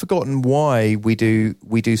 I've forgotten why we do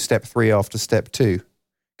step 3 after step 2.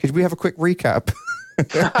 Could we have a quick recap?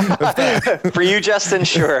 For you, Justin,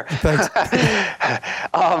 sure. Thanks.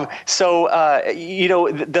 The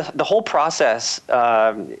whole process.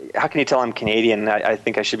 How can you tell I'm Canadian? I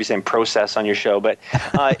think I should be saying process on your show, but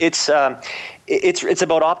it's about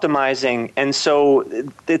optimizing, and so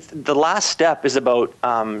the last step is about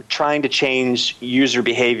trying to change user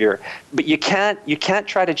behavior. But you can't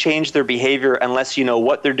try to change their behavior unless you know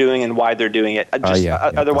what they're doing and why they're doing it.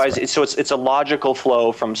 Otherwise, right. It's a logical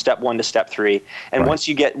flow from step 1 to step 3. And right.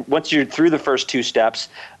 once you're through the first 2 steps,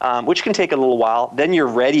 which can take a little while, then you're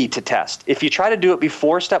ready to test. If you try to do it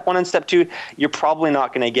before step 1 and step 2, you're probably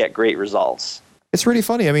not going to get great results. It's really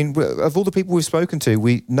funny. I mean, of all the people we've spoken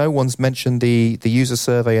to, no one's mentioned the user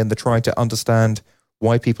survey and the trying to understand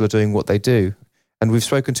why people are doing what they do. And we've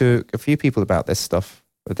spoken to a few people about this stuff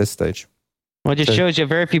at this stage. Well, it just shows you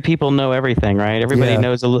very few people know everything, right? Everybody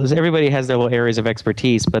knows. Everybody has their little areas of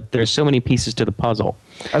expertise, but there's so many pieces to the puzzle.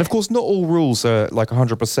 And of course, not all rules are like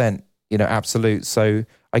 100%, absolute. So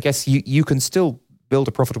I guess you can still build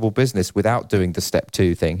a profitable business without doing the step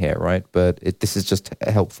 2 thing here, right? But this is just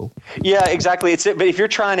helpful. Yeah, exactly. But if you're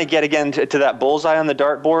trying to get again to that bullseye on the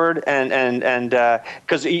dartboard, and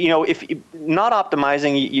because if not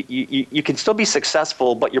optimizing, you can still be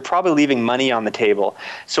successful, but you're probably leaving money on the table.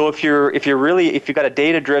 So if you've got a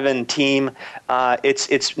data-driven team,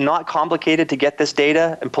 it's not complicated to get this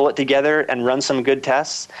data and pull it together and run some good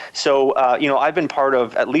tests. So I've been part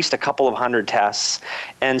of at least a couple of 100 tests,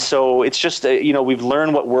 and so it's just we've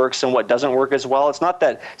learned what works and what doesn't work as well. It's not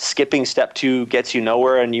that skipping step 2 gets you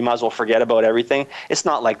nowhere and you might as well forget about everything. It's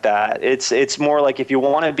not like that. It's more like if you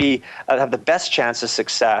want to have the best chance of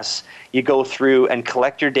success, you go through and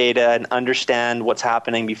collect your data and understand what's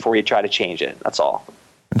happening before you try to change it. That's all.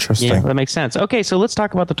 Interesting. Yeah, that makes sense. Okay, so let's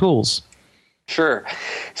talk about the tools. Sure.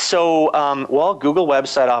 So, well, Google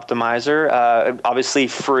Website Optimizer, obviously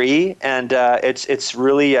free, and it's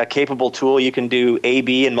really a capable tool. You can do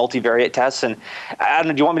A/B and multivariate tests. And I don't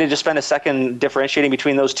know, do you want me to just spend a second differentiating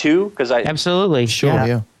between those two? Because Absolutely. Sure,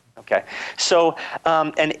 yeah. Okay. So,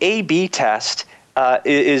 an A/B test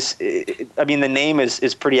I mean, the name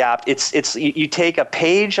is pretty apt. It's you take a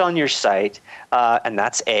page on your site, and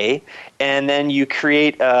that's A, and then you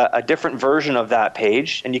create a different version of that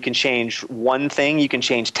page, and you can change one thing, you can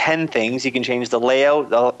change 10 things, you can change the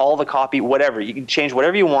layout, all the copy, whatever. You can change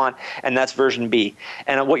whatever you want, and that's version B.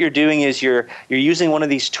 And what you're doing is you're using one of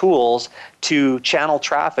these tools to channel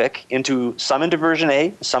traffic some into version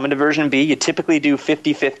A, some into version B. You typically do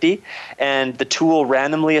 50-50, and the tool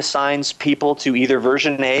randomly assigns people to either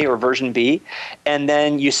version A or version B, and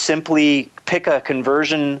then you simply pick a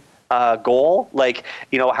conversion goal, like,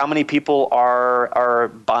 how many people are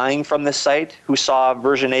buying from this site who saw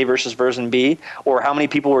version A versus version B, or how many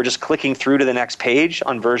people were just clicking through to the next page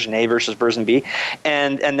on version A versus version B,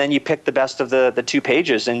 and then you pick the best of the two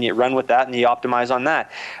pages and you run with that and you optimize on that.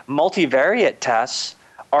 Multivariate tests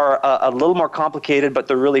are a little more complicated, but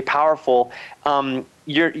they're really powerful.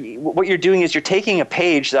 What you're doing is you're taking a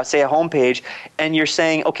page, let's say a home page, and you're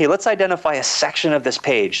saying, okay, let's identify a section of this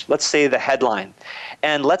page. Let's say the headline,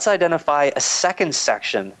 and let's identify a second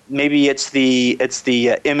section. Maybe it's the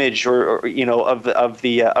image or a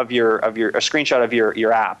screenshot of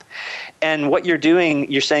your app. And what you're doing,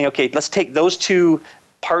 you're saying, okay, let's take those two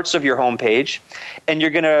parts of your homepage, and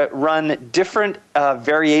you're going to run different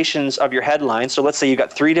variations of your headline. So let's say you've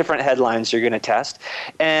got 3 different headlines you're going to test,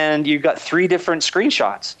 and you've got 3 different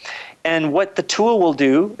screenshots. And what the tool will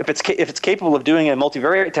do, if it's capable of doing a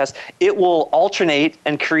multivariate test, it will alternate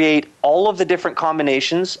and create all of the different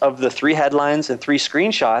combinations of the 3 headlines and 3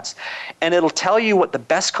 screenshots, and it'll tell you what the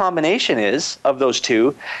best combination is of those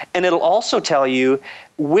 2, and it'll also tell you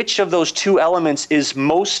which of those 2 elements is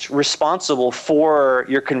most responsible for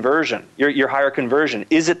your conversion, your higher conversion.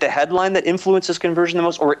 Is it the headline that influences conversion the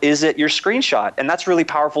most, or is it your screenshot? And that's really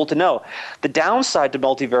powerful to know. The downside to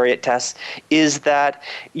multivariate tests is that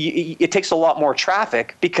it takes a lot more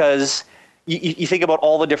traffic, because you think about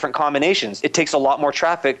all the different combinations. It takes a lot more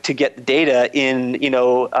traffic to get the data in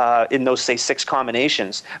those, say, 6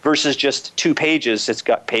 combinations versus just 2 pages. It's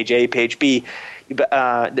got page A, page B.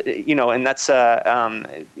 And that's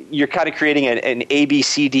you're kind of creating an A, B,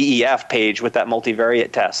 C, D, E, F page with that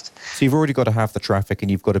multivariate test. So you've already got to have the traffic,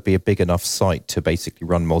 and you've got to be a big enough site to basically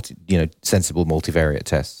run sensible multivariate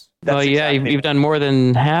tests. You've done more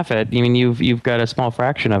than half it. I mean, you've got a small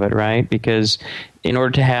fraction of it, right? Because in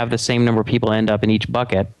order to have the same number of people end up in each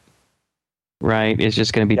bucket, right, it's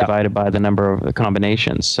just going to be divided by the number of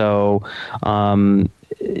combinations. So, do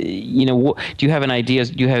you have an idea?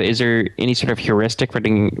 Is there any sort of heuristic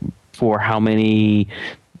for how many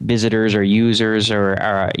visitors or users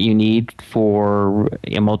you need for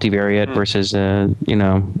a multivariate versus I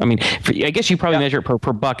guess you probably measure it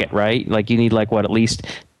per bucket, right? Like you need at least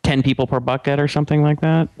 10 people per bucket or something like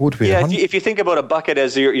that? If you think about a bucket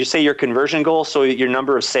as your conversion goal, so your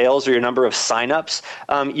number of sales or your number of signups,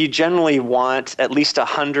 you generally want at least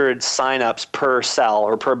 100 signups per cell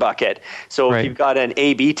or per bucket. So if you've got an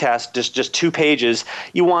A/B test, just 2 pages,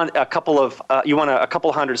 you want a couple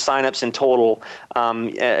hundred signups in total,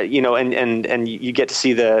 and you get to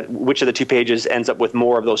see which of the 2 pages ends up with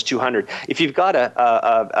more of those 200. If you've got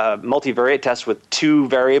a multivariate test with 2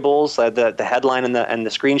 variables, the headline and the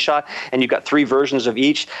screenshot, and you've got 3 versions of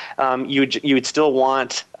each, you would still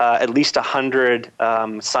want at least 100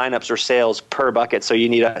 signups or sales per bucket. So you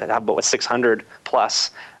need about 600 plus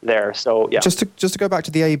there. So yeah. Just to go back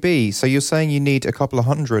to the A/B. So you're saying you need a couple of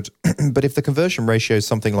hundred, but if the conversion ratio is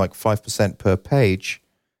something like 5% per page,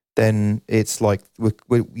 then it's like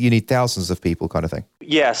you need thousands of people, kind of thing.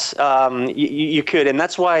 Yes, you could, and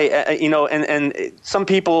that's why and some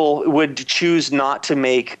people would choose not to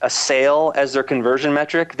make a sale as their conversion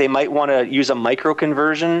metric. They might want to use a micro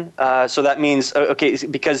conversion. So that means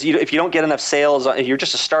because if you don't get enough sales, if you're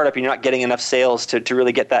just a startup and you're not getting enough sales to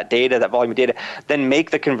really get that data, that volume of data, then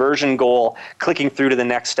make the conversion goal clicking through to the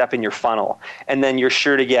next step in your funnel, and then you're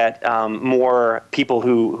sure to get more people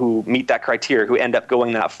who meet that criteria, who end up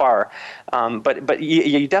going that far. But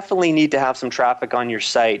you definitely need to have some traffic on your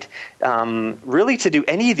site, really, to do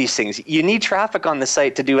any of these things. You need traffic on the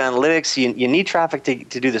site to do analytics. You need traffic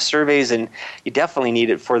to do the surveys, and you definitely need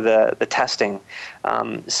it for the testing.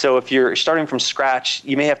 So if you're starting from scratch,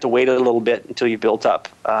 you may have to wait a little bit until you've built up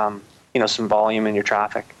some volume in your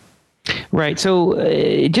traffic. Right. So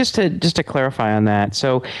just to clarify on that,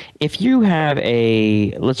 so if you have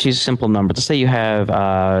let's use a simple number. Let's say you have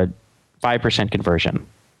 5% conversion.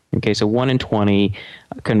 Okay, so 1 in 20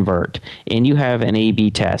 convert. And you have an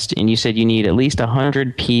A/B test, and you said you need at least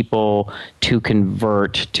 100 people to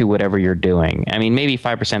convert to whatever you're doing. I mean, maybe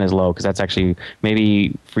 5% is low because that's actually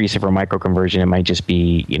maybe for micro conversion, it might just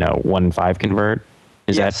be 1 in 5 convert.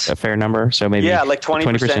 Is Yes. that a fair number? So maybe like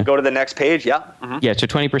 20% go to the next page. Yeah. Mm-hmm. Yeah, so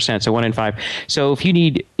 20%, so 1 in 5. So if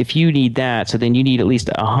you need that, so then you need at least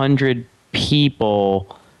 100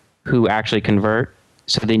 people who actually convert.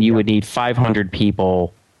 So then you would need 500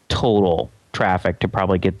 people total traffic to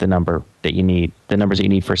probably get the numbers that you need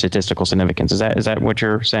for statistical significance. Is that what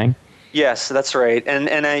you're saying? Yes, that's right.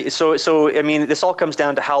 So I mean, this all comes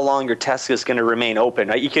down to how long your test is going to remain open.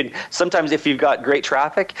 Right? You could sometimes, if you've got great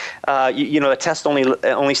traffic, the test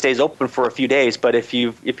only stays open for a few days. But if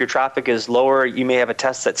your traffic is lower, you may have a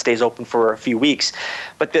test that stays open for a few weeks.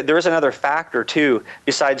 But there is another factor too,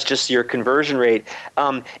 besides just your conversion rate.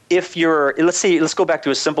 Let's go back to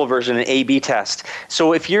a simple version, an A/B test.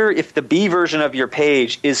 So if the B version of your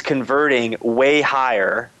page is converting way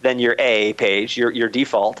higher than your A page, your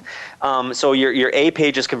default. So your A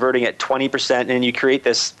page is converting at 20%, and you create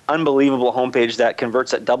this unbelievable homepage that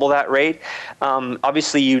converts at double that rate.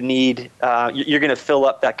 Obviously, you're going to fill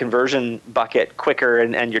up that conversion bucket quicker,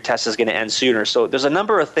 and your test is going to end sooner. So there's a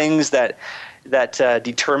number of things that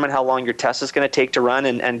determine how long your test is going to take to run,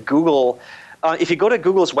 and Google. If you go to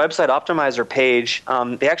Google's website optimizer page,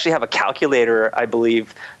 they actually have a calculator, I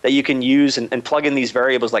believe, that you can use and plug in these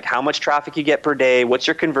variables like how much traffic you get per day, what's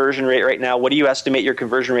your conversion rate right now, what do you estimate your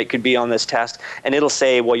conversion rate could be on this test, and it'll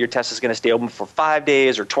say, well, your test is going to stay open for 5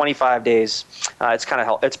 days or 25 days. It's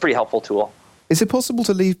a pretty helpful tool. Is it possible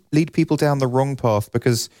to lead people down the wrong path?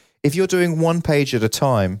 Because if you're doing one page at a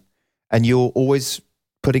time and you're always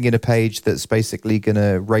putting in a page that's basically going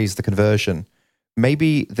to raise the conversion,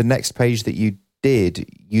 maybe the next page that you did,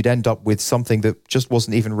 you'd end up with something that just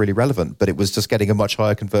wasn't even really relevant, but it was just getting a much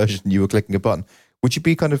higher conversion and you were clicking a button. Would you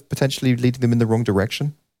be kind of potentially leading them in the wrong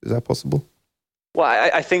direction? Is that possible? Well,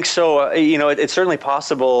 I think so. It's certainly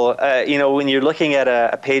possible. When you're looking at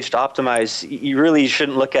a page to optimize, you really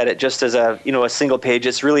shouldn't look at it just as a single page.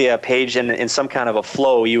 It's really a page in some kind of a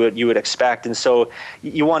flow you would expect. And so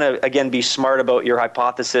you want to, again, be smart about your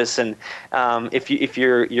hypothesis. And if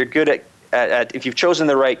you're good at if you've chosen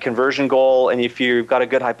the right conversion goal and if you've got a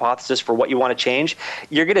good hypothesis for what you want to change,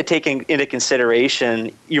 you're going to take into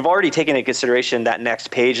consideration, you've already taken into consideration that next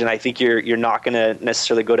page, and I think you're not going to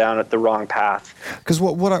necessarily go down the wrong path. Because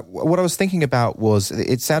what I was thinking about was,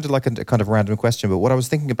 it sounded like a kind of random question, but what I was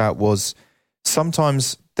thinking about was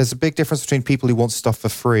sometimes there's a big difference between people who want stuff for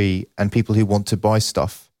free and people who want to buy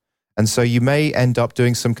stuff. And so you may end up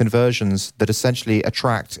doing some conversions that essentially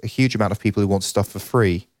attract a huge amount of people who want stuff for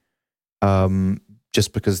free.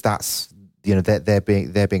 Just because that's, they're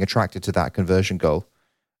being attracted to that conversion goal.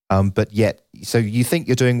 But yet, so you think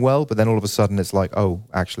you're doing well, but then all of a sudden it's like, oh,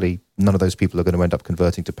 actually, none of those people are going to end up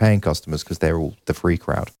converting to paying customers because they're all the free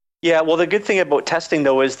crowd. Yeah, well, the good thing about testing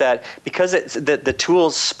though is that because it's the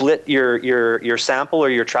tools split your sample or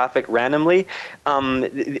your traffic randomly, that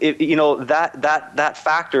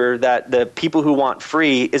factor that the people who want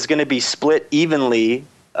free is going to be split evenly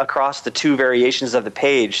across the two variations of the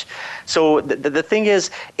page. So the thing is,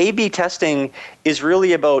 A/B testing is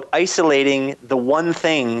really about isolating the one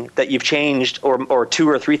thing that you've changed, or two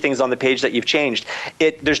or three things on the page that you've changed.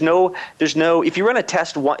 There's no. If you run a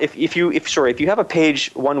test, if you have a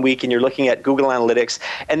page one week and you're looking at Google Analytics,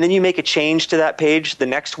 and then you make a change to that page the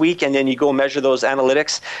next week, and then you go measure those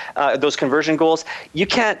analytics, those conversion goals, you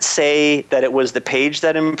can't say that it was the page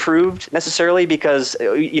that improved necessarily, because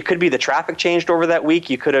it could be the traffic changed over that week.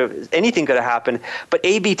 Anything could have happened. But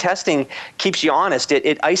A/B testing keeps you honest.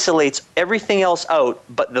 It isolates everything else out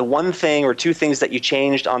but the one thing or two things that you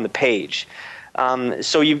changed on the page.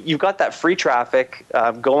 So you've got that free traffic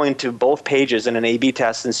going to both pages in an A/B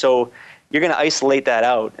test, and so you're going to isolate that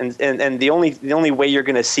out. And the only way you're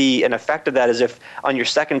going to see an effect of that is if on your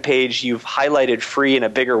second page you've highlighted free in a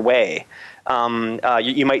bigger way.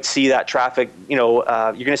 You might see that traffic, you're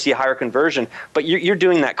going to see a higher conversion, but you're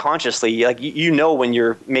doing that consciously. Like, when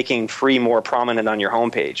you're making free more prominent on your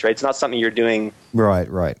homepage, right? It's not something you're doing right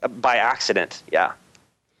by accident. Yeah.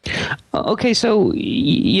 Okay, so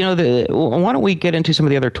why don't we get into some of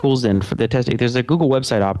the other tools then for the testing? There's a Google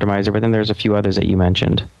Website Optimizer, but then there's a few others that you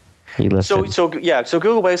mentioned. he listed. So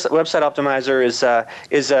Google Website Optimizer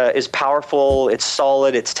is powerful. It's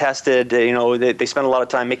solid. It's tested. They spend a lot of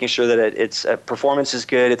time making sure that its performance is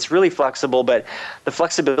good. It's really flexible, but the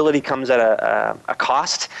flexibility comes at a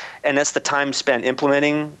cost, and that's the time spent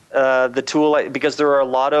implementing the tool. Because there are a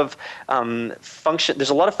lot of there's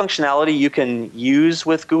a lot of functionality you can use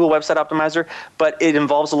with Google Website Optimizer, but it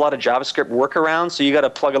involves a lot of JavaScript workarounds. So you got to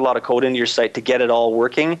plug a lot of code into your site to get it all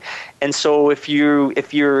working. And so if you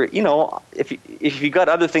got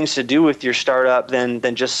other things to do with your startup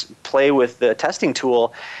than just play with the testing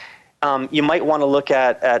tool, you might want to look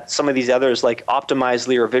at some of these others like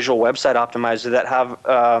Optimizely or Visual Website Optimizer that have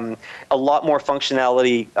a lot more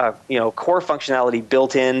functionality, core functionality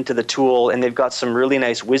built into the tool, and they've got some really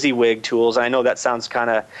nice WYSIWYG tools. And I know that sounds kind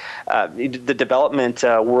of the development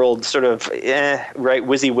world sort of right,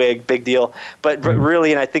 WYSIWYG, big deal, but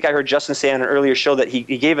really, and I think I heard Justin say on an earlier show that he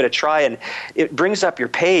gave it a try, and it brings up your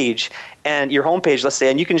page and your homepage, let's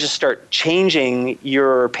say, and you can just start changing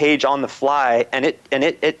your page on the fly, and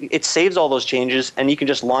it saves all those changes, and you can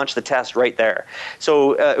just launch the test right there.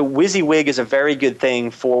 So WYSIWYG is a very good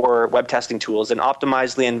thing for web testing tools, and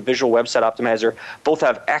Optimizely and Visual Website Optimizer both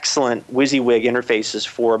have excellent WYSIWYG interfaces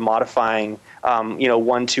for modifying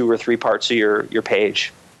 1, 2, or 3 parts of your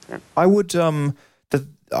page. Yeah. I would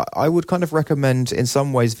kind of recommend in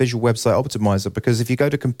some ways Visual Website Optimizer, because if you go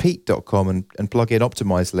to compete.com and plug in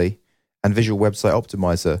Optimizely and Visual Website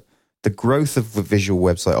Optimizer, the growth of the Visual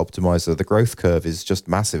Website Optimizer, the growth curve is just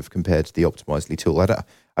massive compared to the Optimizely tool. I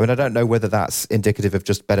don't know whether that's indicative of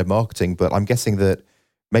just better marketing, but I'm guessing that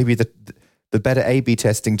maybe the better A/B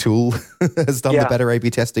testing tool has done the better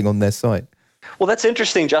A/B testing on their site. Well, that's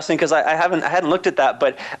interesting, Justin, because I hadn't looked at that,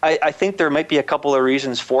 but I think there might be a couple of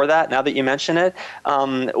reasons for that now that you mention it.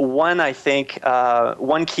 One, I think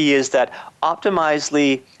one key is that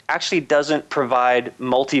Optimizely actually doesn't provide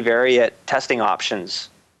multivariate testing options.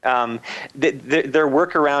 Their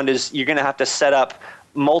workaround is you're going to have to set up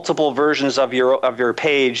multiple versions of your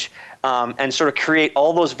page and sort of create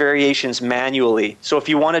all those variations manually. So if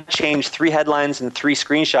you want to change 3 headlines and 3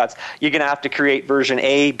 screenshots, you're going to have to create version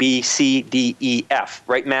A, B, C, D, E, F,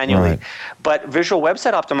 right, manually. Right. But Visual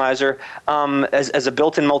Website Optimizer as a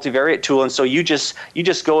built-in multivariate tool, and so you just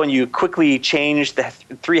go and you quickly change the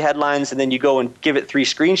 3 headlines, and then you go and give it 3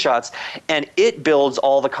 screenshots, and it builds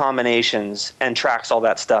all the combinations and tracks all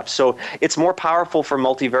that stuff. So it's more powerful for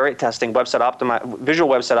multivariate testing, Visual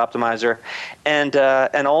Website Optimizer, and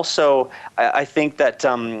also I think that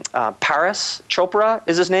Paras Chopra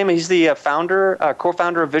is his name. He's the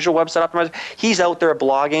co-founder of Visual Website Optimizer. He's out there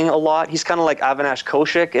blogging a lot. He's kind of like Avinash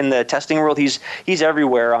Kaushik in the testing world. He's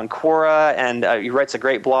everywhere on Quora, and he writes a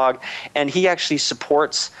great blog. And he actually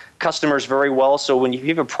supports customers very well. So when you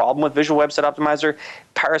have a problem with Visual Website Optimizer,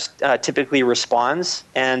 Paras typically responds,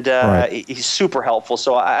 and he's super helpful.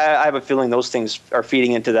 So I have a feeling those things are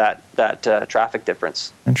feeding into that traffic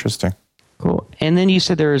difference. Interesting. Cool. And then you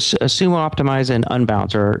said there's a Sumo Optimize and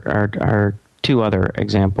Unbounce are two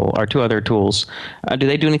other tools. Do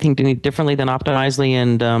they do anything differently than Optimizely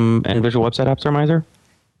and Visual Website Optimizer?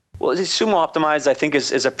 Well, Sumo Optimize, I think,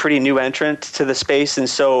 is a pretty new entrant to the space, and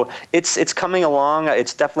so it's coming along.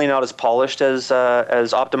 It's definitely not as polished as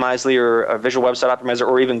Optimizely or Visual Website Optimizer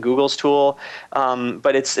or even Google's tool,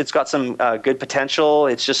 but it's got some good potential.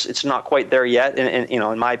 It's not quite there yet,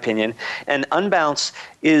 in my opinion. And Unbounce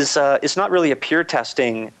is not really a pure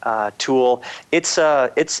testing tool. It's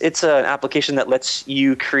an application that lets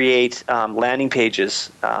you create landing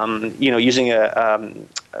pages, using a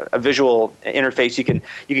visual interface.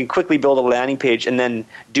 You can quickly build a landing page and then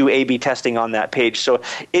do A/B testing on that page. So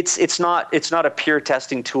it's not a pure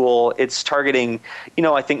testing tool. It's targeting,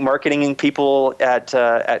 I think, marketing people at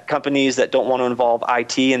companies that don't want to involve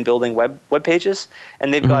IT in building web pages,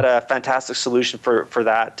 and they've got a fantastic solution for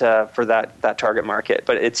that target market.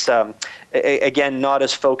 But it's again not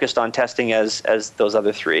as focused on testing as those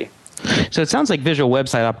other 3. So it sounds like Visual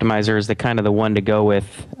Website Optimizer is the one to go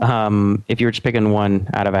with if you're just picking one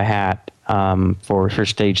out of a hat for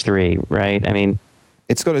stage 3, right? I mean,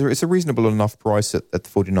 it's a reasonable enough price at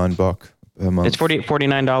 $49 per month. It's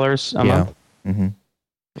 $49 a month. Mm-hmm.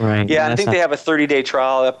 Right. Yeah, I think they have a 30-day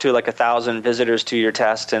trial up to like 1,000 visitors to your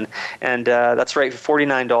test, and that's right,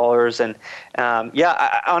 $49. And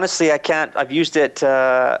honestly, I've used it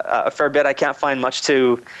a fair bit. I can't find much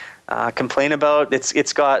to complain about.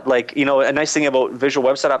 It's got a nice thing about Visual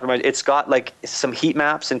Website Optimizer. It's got like some heat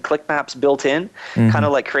maps and click maps built in, kind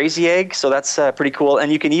of like Crazy Egg. So that's pretty cool.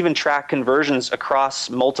 And you can even track conversions across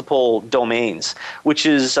multiple domains, which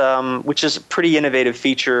is a pretty innovative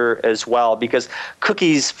feature as well, because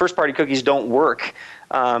first-party cookies don't work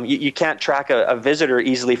You can't track a visitor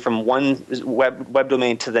easily from one web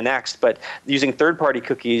domain to the next, but using third-party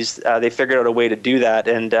cookies, they figured out a way to do that,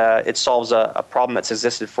 and it solves a problem that's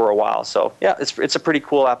existed for a while. So yeah, it's a pretty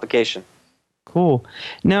cool application. Cool.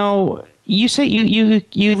 Now, you say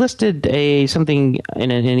you listed something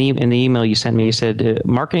in the email you sent me. You said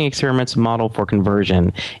marketing experiments model for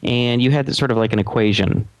conversion, and you had this sort of like an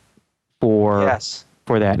equation for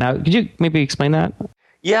that. Now, could you maybe explain that?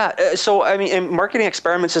 Yeah, so I mean, Marketing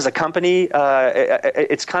Experiments is a company.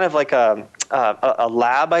 It's kind of like a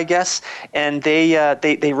lab, I guess, and they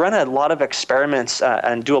run a lot of experiments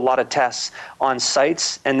and do a lot of tests on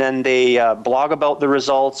sites, and then they blog about the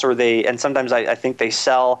results, and sometimes I think they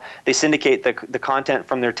syndicate the content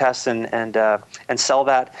from their tests and sell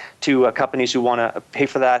that to companies who want to pay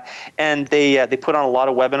for that, and they put on a lot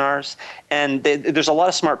of webinars, and there's a lot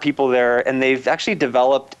of smart people there, and they've actually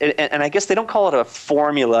developed, and I guess they don't call it a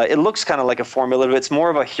formula. It looks kind of like a formula, but it's more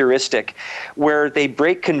of a heuristic where they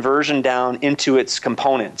break conversion down into its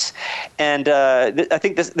components. And I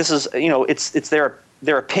think this is, it's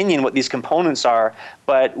their opinion what these components are,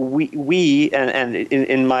 but we and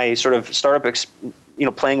in my sort of startup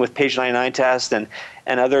playing with Page 99 Test and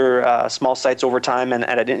other small sites over time and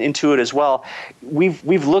at Intuit as well,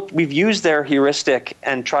 we've used their heuristic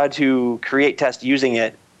and tried to create tests using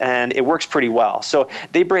it, and it works pretty well. So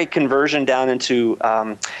they break conversion down into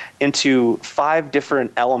 5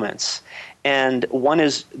 different elements, and one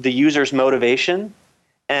is the user's motivation,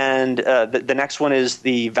 and the next one is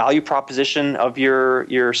the value proposition of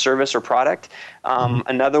your service or product.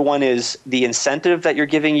 Another one is the incentive that you're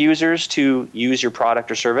giving users to use your product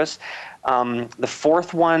or service. The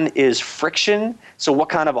fourth one is friction. So what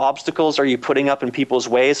kind of obstacles are you putting up in people's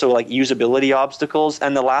way? So like usability obstacles.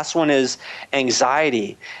 And the last one is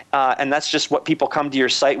anxiety. And that's just what people come to your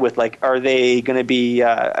site with. Like, are they going to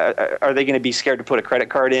be scared to put a credit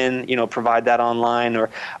card in, provide that online? Or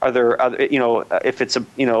are there other, if it's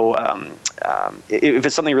if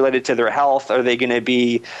it's something related to their health, are they going to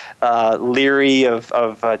be leery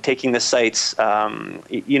of taking the site's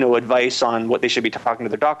advice on what they should be talking to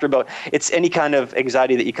their doctor about? It's any kind of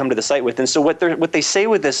anxiety that you come to the site with. And so what they say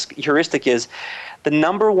with this heuristic is the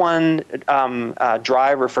number one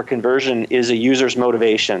driver for conversion is a user's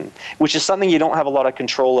motivation, which is something you don't have a lot of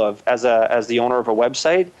control of as the owner of a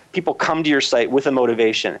website. People come to your site with a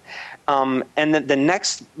motivation. And the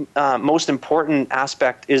next most important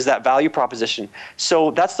aspect is that value proposition.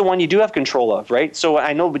 So that's the one you do have control of, right? So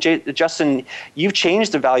I know, Justin, you've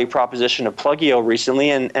changed the value proposition of Plugio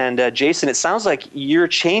recently, and Jason, it sounds like you're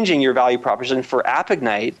changing your value proposition for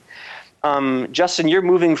AppIgnite. Justin, you're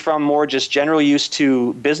moving from more just general use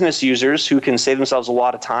to business users who can save themselves a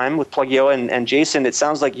lot of time with Plugio, and Jason, it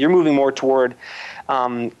sounds like you're moving more toward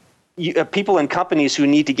people and companies who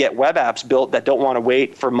need to get web apps built that don't want to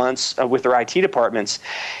wait for months with their IT departments.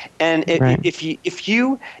 And if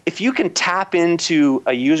you can tap into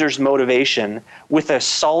a user's motivation with a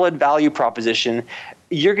solid value proposition,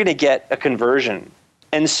 you're going to get a conversion.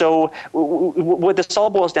 And so what this all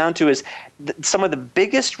boils down to is some of the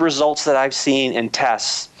biggest results that I've seen in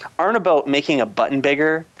tests aren't about making a button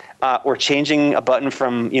bigger or changing a button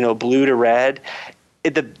from blue to red.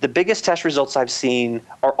 The biggest test results I've seen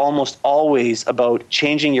are almost always about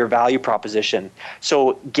changing your value proposition.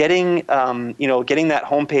 So getting that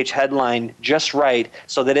homepage headline just right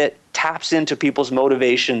so that it taps into people's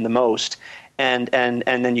motivation the most. And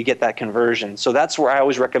then you get that conversion. So that's where I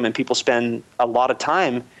always recommend people spend a lot of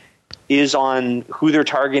time, is on who they're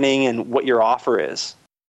targeting and what your offer is.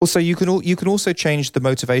 Also, you can also change the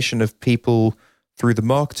motivation of people through the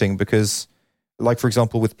marketing, because, like for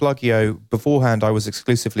example, with Plugio, beforehand I was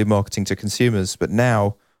exclusively marketing to consumers, but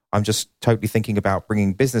now I'm just totally thinking about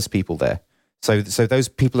bringing business people there. So those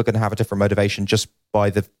people are going to have a different motivation just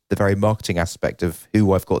by the very marketing aspect of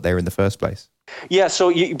who I've got there in the first place. Yeah,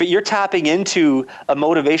 but you're tapping into a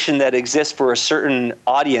motivation that exists for a certain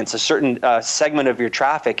audience, a certain segment of your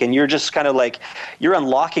traffic, and you're just kind of like, you're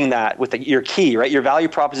unlocking that with your key, right? Your value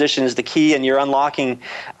proposition is the key, and you're unlocking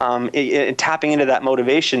and tapping into that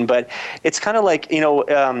motivation. But it's kind of like the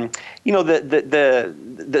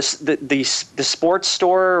sports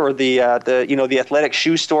store or the athletic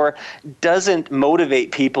shoe store doesn't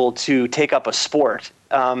motivate people to take up a sport.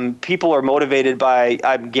 People are motivated by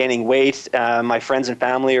I'm gaining weight, my friends and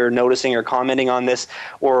family are noticing or commenting on this,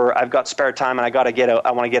 or I've got spare time and I got to get out.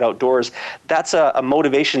 I want to get outdoors. That's a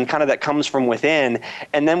motivation kind of that comes from within.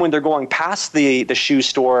 And then when they're going past the shoe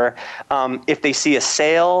store, if they see a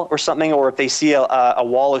sale or something, or if they see a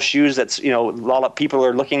wall of shoes that's, a lot of people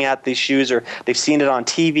are looking at these shoes, or they've seen it on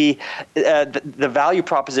TV, the value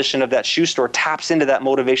proposition of that shoe store taps into that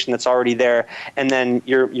motivation that's already there, and then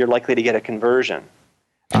you're likely to get a conversion.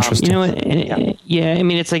 Interesting. Yeah, I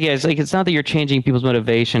mean, it's not that you're changing people's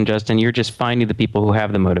motivation, Justin. You're just finding the people who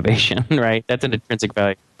have the motivation, right? That's an intrinsic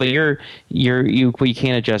value. But you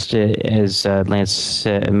can't adjust it, as Lance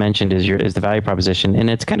mentioned, is the value proposition, and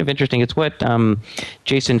it's kind of interesting. It's what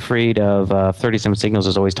Jason Fried of 37 Signals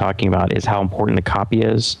is always talking about, is how important the copy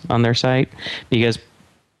is on their site, because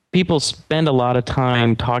people spend a lot of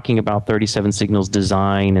time talking about 37 Signals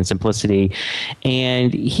design and simplicity,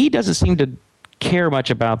 and he doesn't seem to care much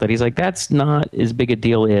about that. He's like, that's not as big a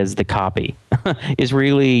deal as the copy. Is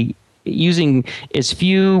really using as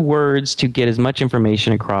few words to get as much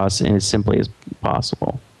information across and as simply as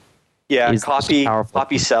possible. Yeah,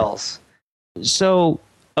 copy sells. So,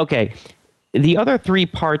 okay. The other three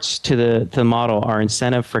parts to the model are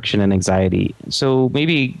incentive, friction, and anxiety. So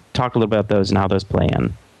maybe talk a little about those and how those play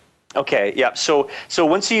in. Okay, yeah. So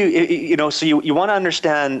once you want to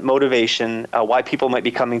understand motivation, why people might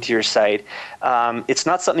be coming to your site. It's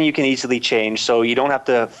not something you can easily change, so you don't have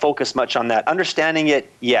to focus much on that. Understanding it,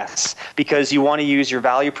 yes, because you want to use your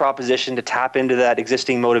value proposition to tap into that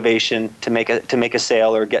existing motivation to make a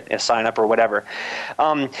sale or get a sign up or whatever.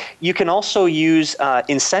 You can also use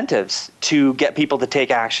incentives to get people to take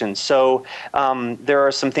action. So there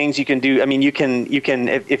are some things you can do. I mean, you can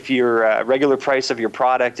if your regular price of your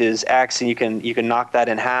product is X, and you can knock that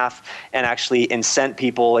in half and actually incent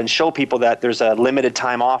people and show people that there's a limited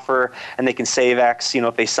time offer and they can save X,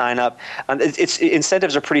 if they sign up.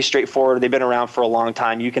 Incentives are pretty straightforward. They've been around for a long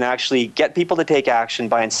time. You can actually get people to take action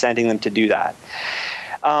by incenting them to do that.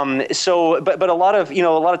 But a lot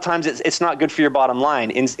of times it's not good for your bottom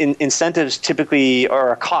line. Incentives typically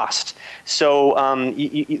are a cost. So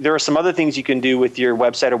there are some other things you can do with your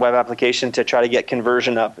website or web application to try to get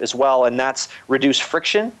conversion up as well, and that's reduce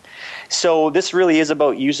friction. So this really is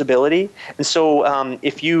about usability. And so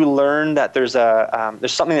if you learn that there's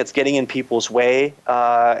something that's getting in people's way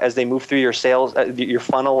as they move through your sales, your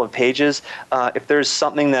funnel of pages, if there's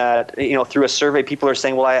something that, through a survey, people are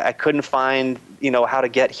saying, well, I couldn't find, how to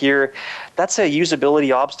get here, that's a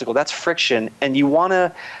usability obstacle. That's friction. And you want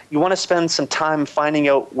to spend some time finding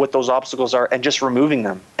out what those obstacles are and just removing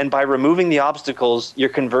them. And by removing the obstacles, your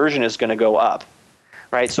conversion is going to go up.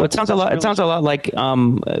 Right. So it sounds a lot like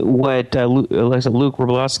what Luke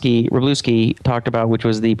Wroblewski talked about, which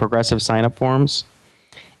was the progressive sign-up forms.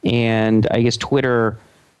 And I guess Twitter,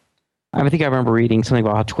 I think I remember reading something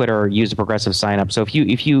about how Twitter used a progressive sign-up. So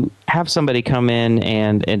if you have somebody come in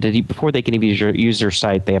and before they can even use your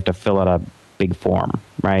site, they have to fill out a big form,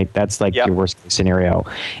 right? That's like your worst case scenario.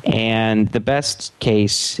 And the best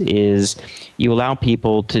case is you allow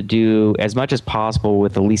people to do as much as possible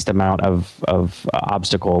with the least amount of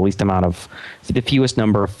obstacle, least amount of the fewest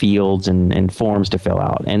number of fields and forms to fill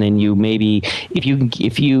out. And then you maybe,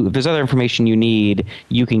 if there's other information you need,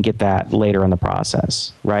 you can get that later in the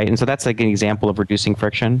process, right? And so that's like an example of reducing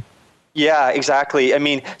friction. Yeah, exactly. I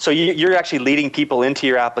mean, so you're actually leading people into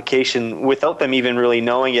your application without them even really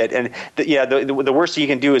knowing it. And the worst you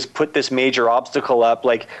can do is put this major obstacle up,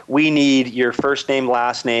 like we need your first name,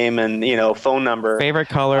 last name, and phone number, favorite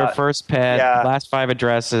color, first pet, last 5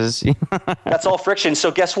 addresses. That's all friction.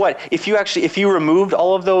 So guess what? If you removed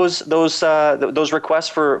all of those requests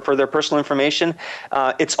for their personal information,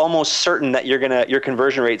 it's almost certain that your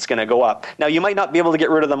conversion rate's gonna go up. Now you might not be able to get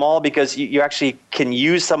rid of them all because you actually can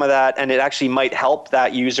use some of that. And it actually might help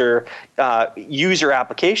that user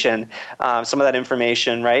application, some of that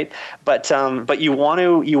information, right? But you want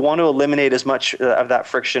to eliminate as much of that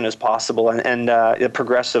friction as possible, and the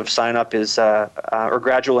progressive sign up is or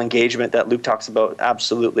gradual engagement that Luke talks about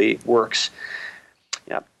absolutely works.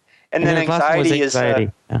 Yeah. And then anxiety is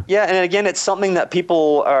and again, it's something that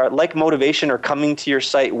people are, like motivation, are coming to your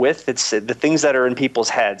site with. It's the things that are in people's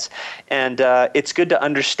heads, and it's good to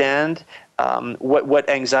understand what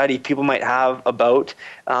anxiety people might have about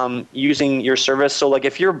using your service. So, like,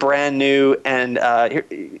 if you're brand new and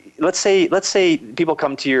let's say people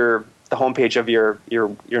come to the homepage of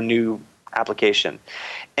your new application,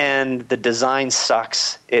 and the design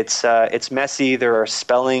sucks. It's messy. There are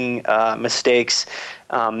spelling mistakes.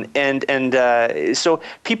 So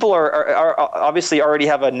people are obviously already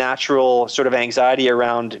have a natural sort of anxiety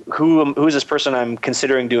around who's this person I'm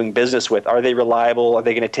considering doing business with? Are they reliable? Are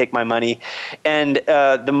they going to take my money? And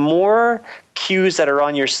the more cues that are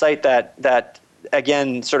on your site that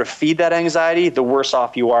again sort of feed that anxiety, the worse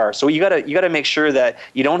off you are. So you gotta make sure that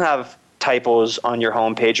you don't have typos on your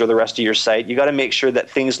homepage or the rest of your site. You got to make sure that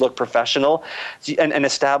things look professional and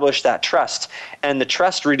establish that trust. And the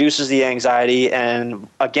trust reduces the anxiety, and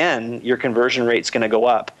again, your conversion rate's going to go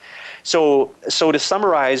up. So to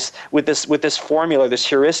summarize with this formula, this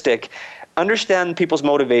heuristic, understand people's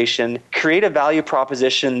motivation, create a value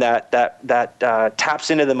proposition that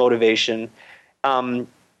taps into the motivation.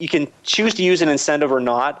 You can choose to use an incentive or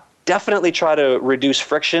not. Definitely try to reduce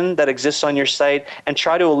friction that exists on your site and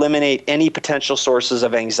try to eliminate any potential sources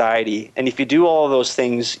of anxiety. And if you do all of those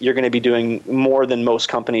things, you're going to be doing more than most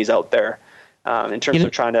companies out there in terms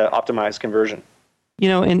of trying to optimize conversion.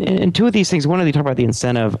 And two of these things, one of you talk about the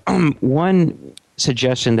incentive. One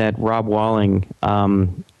suggestion that Rob Walling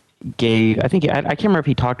gave, I can't remember if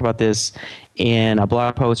he talked about this in a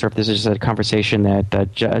blog post or if this is just a conversation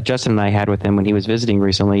that Justin and I had with him when he was visiting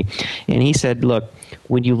recently. And he said, look,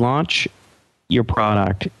 when you launch your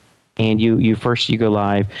product and you go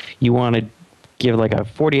live, you want to give like a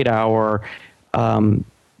 48-hour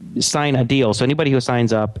sign a deal. So anybody who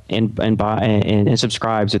signs up and and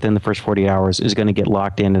subscribes within the first 48 hours is going to get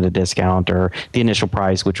locked in at a discount or the initial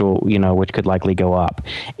price, which could likely go up.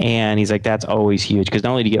 And he's like, that's always huge because not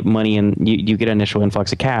only do you get money and you get an initial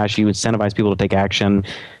influx of cash, you incentivize people to take action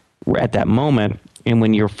at that moment. And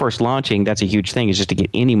when you're first launching, that's a huge thing, is just to get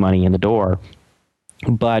any money in the door.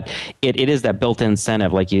 But it is that built-in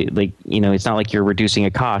incentive. It's not like you're reducing a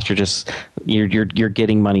cost. You're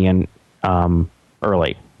getting money in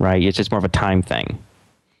early, right? It's just more of a time thing.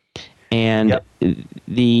 And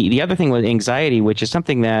the other thing with anxiety, which is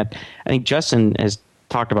something that I think Justin has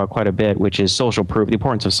talked about quite a bit, which is social proof, the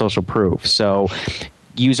importance of social proof. So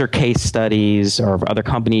user case studies or other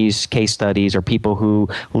companies' case studies or people who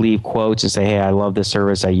leave quotes and say, hey, I love this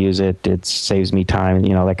service, I use it, it saves me time,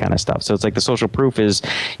 that kind of stuff. So it's like the social proof is,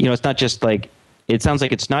 it's not just like, it sounds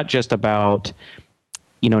like it's not just about,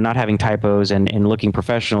 not having typos and looking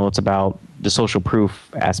professional. It's about the social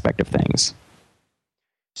proof aspect of things.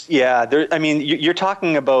 Yeah, you're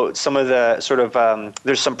talking about some of the sort of,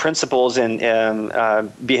 there's some principles in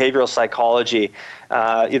behavioral psychology.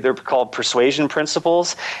 They're called persuasion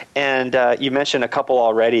principles. And you mentioned a couple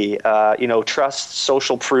already, trust,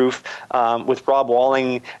 social proof. With Rob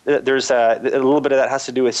Walling, there's a little bit of that has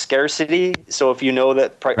to do with scarcity. So if you know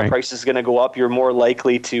that price is going to go up, you're more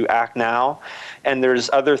likely to act now. And there's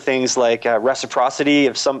other things like reciprocity.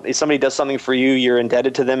 If somebody does something for you, you're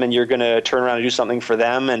indebted to them, and you're going to turn around and do something for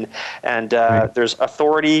them. And there's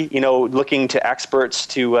authority. Looking to experts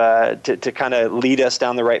to kind of lead us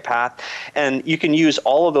down the right path. And you can use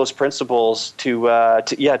all of those principles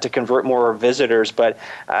to convert more visitors. But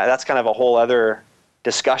that's kind of a whole other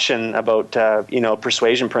discussion about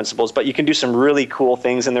persuasion principles, but you can do some really cool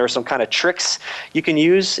things, and there are some kind of tricks you can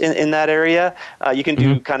use in that area. You can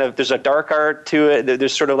do there's a dark art to it.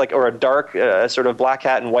 There's sort of a dark sort of black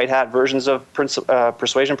hat and white hat versions of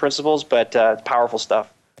persuasion principles, but powerful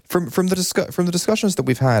stuff. From the discussions that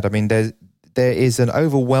we've had, I mean, there is an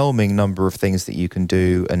overwhelming number of things that you can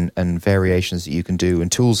do and variations that you can do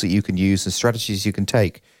and tools that you can use and strategies you can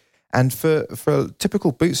take. And for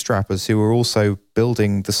typical bootstrappers who are also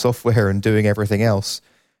building the software and doing everything else,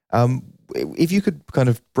 if you could kind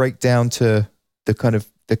of break down to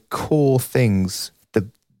the core things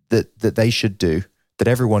that they should do, that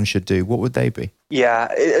everyone should do, what would they be?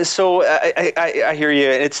 Yeah, so I hear you.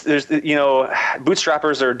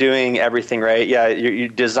 Bootstrappers are doing everything, right? Yeah, you're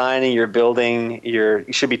designing, you're building, you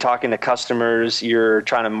should be talking to customers, you're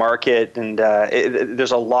trying to market, and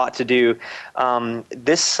there's a lot to do.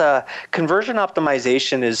 This conversion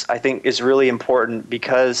optimization I think is really important,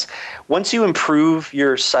 because once you improve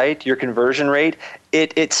your site, your conversion rate,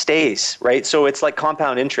 it stays, right? So it's like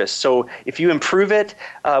compound interest. So if you improve it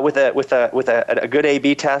with a good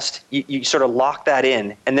A/B test, you sort of lock that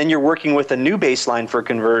in, and then you're working with a new baseline for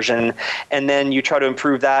conversion, and then you try to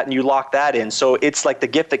improve that and you lock that in. So it's like the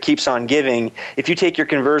gift that keeps on giving. If you take your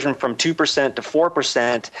conversion from 2% to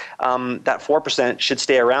 4%, that 4% should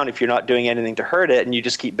stay around if you're not doing anything to hurt it, and you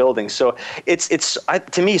just keep building. So it's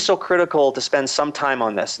to me so critical to spend some time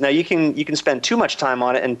on this. Now you can spend too much time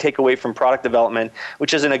on it and take away from product development,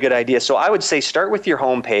 which isn't a good idea. So I would say start with your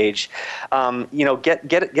homepage. Get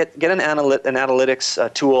an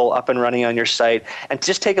analytics tool up and running on your site, and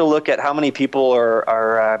just take a look at how many people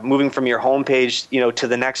are moving from your homepage, to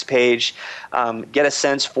the next page. Get a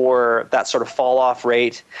sense for that sort of fall off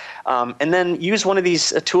rate. And then use one of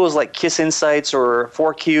these tools like KISS Insights or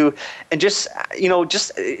 4Q, and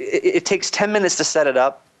it takes 10 minutes to set it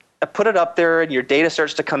up. Put it up there, and your data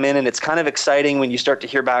starts to come in, and it's kind of exciting when you start to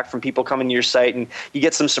hear back from people coming to your site, and you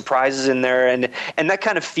get some surprises in there, and that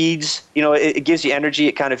kind of feeds, it gives you energy.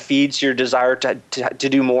 It kind of feeds your desire to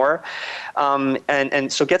do more.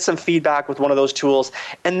 And so get some feedback with one of those tools,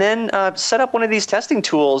 and then set up one of these testing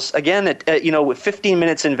tools. Again, with 15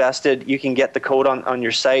 minutes invested, you can get the code on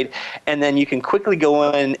your site, and then you can quickly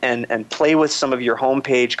go in and play with some of your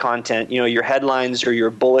homepage content, your headlines or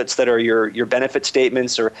your bullets that are your benefit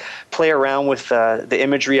statements, or play around with the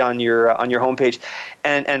imagery on your homepage,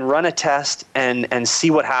 and run a test and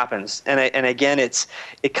see what happens. And again,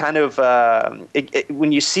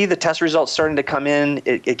 when you see the test results starting to come in,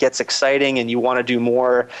 it gets exciting, and you want to do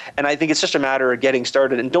more. And I think it's just a matter of getting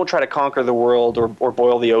started, and don't try to conquer the world or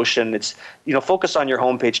boil the ocean. It's, focus on your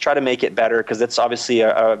homepage, try to make it better, because it's obviously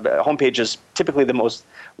a homepage is typically the most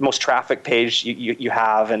traffic page you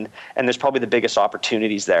have, and there's probably the biggest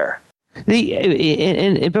opportunities there.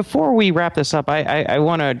 And before we wrap this up, I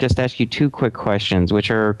want to just ask you two quick questions,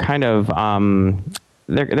 which are kind of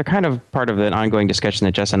they're kind of part of an ongoing discussion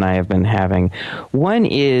that Jess and I have been having. One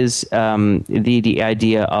is the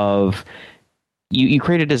idea of you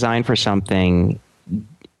create a design for something.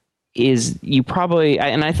 Is you probably,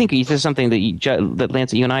 and I think this is something that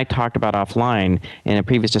Lance, you and I talked about offline in a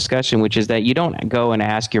previous discussion, which is that you don't go and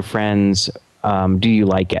ask your friends, do you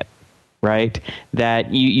like it? Right?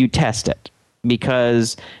 That you test it,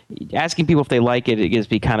 because asking people if they like it is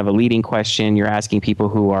kind of a leading question. You're asking people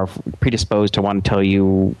who are predisposed to want to tell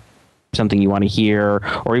you something you want to hear,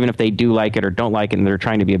 or even if they do like it or don't like it and they're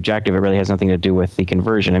trying to be objective, it really has nothing to do with the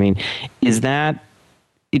conversion. I mean, is that,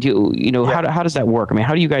 how does that work? I mean,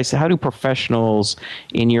 how do professionals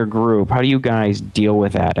in your group, how do you guys deal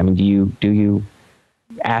with that? I mean, do you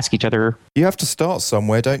ask each other? You have to start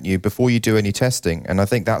somewhere, don't you, before you do any testing? And I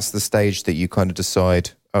think that's the stage that you kind of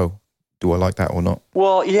decide, oh, do I like that or not?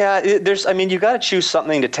 Well, yeah, you got to choose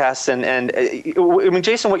something to test. And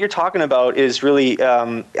Jason, what you're talking about is really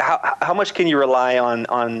how much can you rely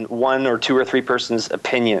on one or two or three persons'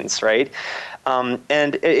 opinions, right?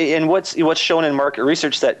 And what's shown in market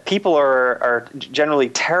research, that people are generally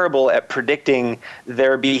terrible at predicting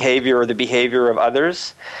their behavior or the behavior of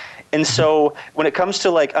others. And so when it comes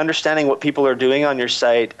to understanding what people are doing on your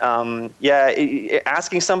site,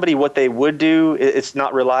 asking somebody what they would do, it's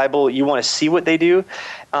not reliable. You want to see what they do.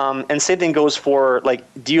 And same thing goes for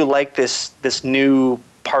do you like this new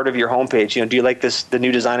part of your homepage? Do you like the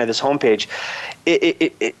new design of this homepage?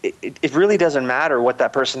 It really doesn't matter what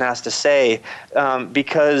that person has to say,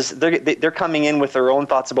 because they're coming in with their own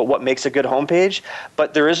thoughts about what makes a good homepage,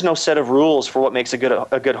 but there is no set of rules for what makes a good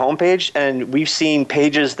homepage. And we've seen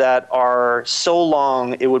pages that are so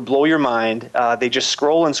long it would blow your mind. They just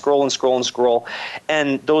scroll and scroll and scroll and scroll,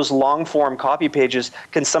 and those long form copy pages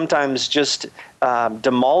can sometimes just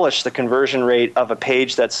demolish the conversion rate of a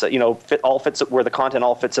page that's where the content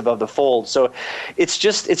all fits above the fold. So it's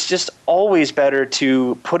just always better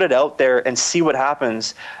to put it out there and see what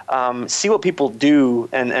happens, see what people do,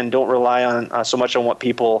 and don't rely on so much on what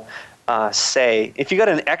people say. If you got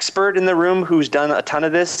an expert in the room who's done a ton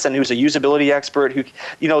of this and who's a usability expert, who,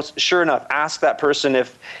 sure enough, ask that person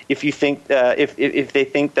if you think if they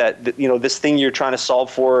think that this thing you're trying to solve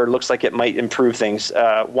for looks like it might improve things.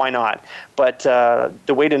 Why not? But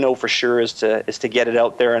the way to know for sure is to get it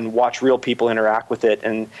out there and watch real people interact with it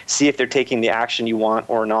and see if they're taking the action you want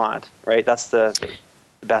or not. Right? That's the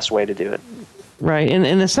best way to do it. Right,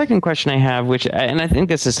 and the second question I have, and I think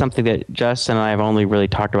this is something that Justin and I have only really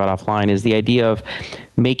talked about offline, is the idea of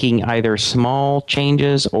making either small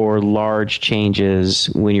changes or large changes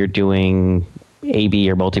when you're doing A/B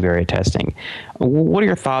or multivariate testing. What are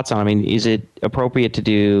your thoughts on? I mean, is it appropriate to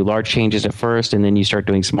do large changes at first, and then you start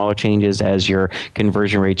doing smaller changes as your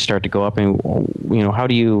conversion rates start to go up? And how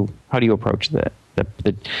do you approach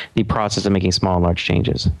the process of making small and large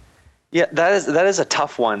changes? Yeah, that is a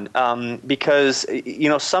tough one, because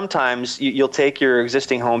sometimes you'll take your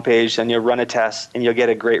existing homepage and you'll run a test and you'll get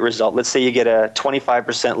a great result. Let's say you get a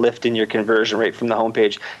 25% lift in your conversion rate from the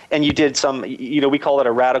homepage, and you did some, we call it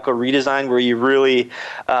a radical redesign, where you really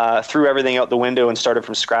threw everything out the window and started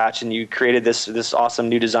from scratch, and you created this awesome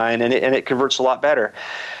new design, and it converts a lot better.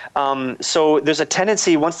 So there's a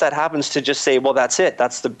tendency once that happens to just say, well, that's it.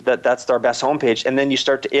 That's our best homepage. And then you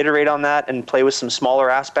start to iterate on that and play with some smaller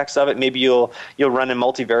aspects of it. Maybe you'll run a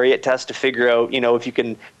multivariate test to figure out, if you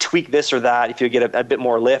can tweak this or that, if you get a bit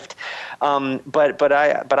more lift. But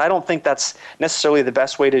I don't think that's necessarily the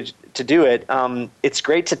best way to do it. It's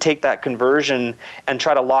great to take that conversion and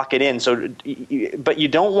try to lock it in. But you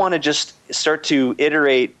don't want to just start to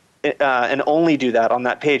iterate and only do that on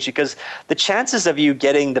that page, because the chances of you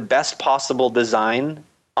getting the best possible design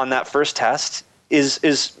on that first test is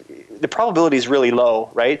the probability is really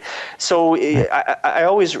low, right? So I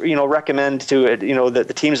always recommend to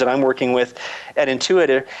the teams that I'm working with at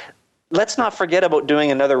Intuit, let's not forget about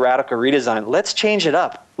doing another radical redesign. Let's change it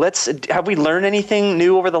up. Have we learned anything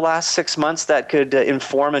new over the last 6 months that could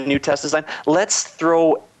inform a new test design? Let's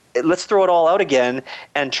throw it all out again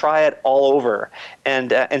and try it all over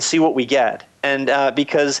and see what we get. And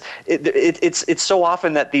because it's so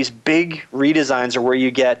often that these big redesigns are where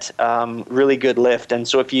you get really good lift. And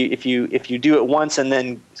so if you do it once and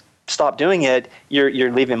then stop doing it,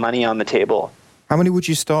 you're leaving money on the table. How many would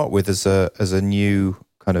you start with as a new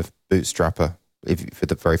kind of bootstrapper for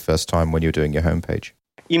the very first time when you're doing your homepage?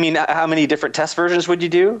 You mean how many different test versions would you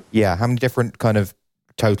do? Yeah, how many different kind of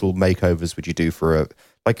total makeovers would you do for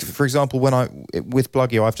example, with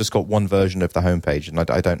Plugio, I've just got one version of the homepage, and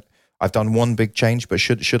I've done one big change, but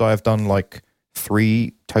should I have done like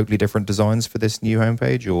 3 totally different designs for this new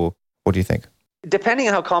homepage, or what do you think? Depending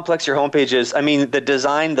on how complex your homepage is, I mean, the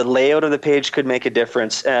design, the layout of the page could make a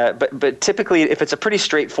difference. But typically, if it's a pretty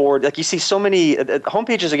straightforward, like you see so many,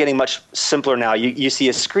 homepages are getting much simpler now. You see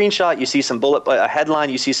a screenshot, you see a headline,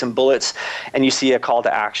 you see some bullets, and you see a call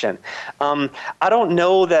to action. I don't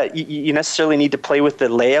know that you necessarily need to play with the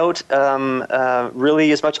layout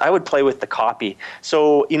really as much. I would play with the copy.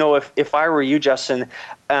 So, if I were you, Justin,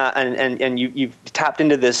 and you've tapped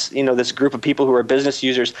into this, this group of people who are business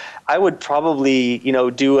users, I would probably,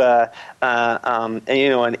 do an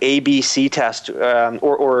ABC test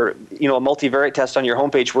or a multivariate test on your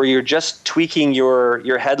homepage where you're just tweaking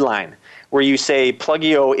your headline, where you say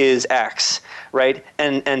Plugio is X, right?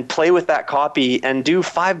 And play with that copy and do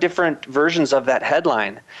 5 different versions of that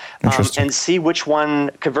headline, and see which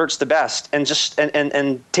one converts the best, and just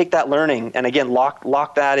and take that learning and again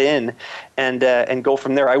lock that in and go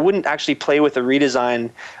from there. I wouldn't actually play with a redesign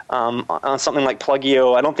on something like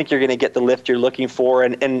Plugio. I don't think you're going to get the lift you're looking for,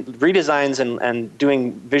 and redesigns and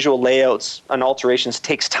doing visual layouts and alterations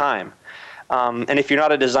takes time. And if you're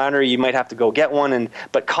not a designer, you might have to go get one.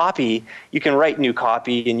 But copy, you can write new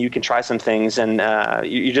copy and you can try some things, and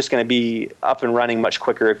you're just going to be up and running much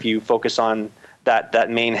quicker if you focus on that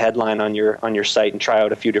main headline on your site and try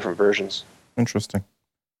out a few different versions. Interesting.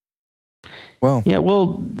 Well, yeah.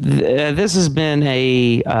 Well, this has been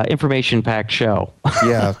a information-packed show.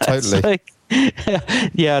 Yeah, totally.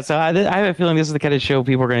 Yeah, so I have a feeling this is the kind of show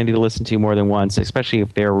people are going to need to listen to more than once, especially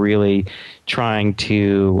if they're really trying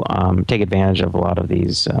to take advantage of a lot of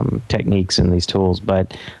these techniques and these tools.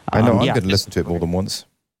 But I know I'm going to listen to it more than once.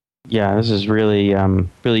 Yeah, this is really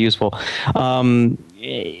really useful. And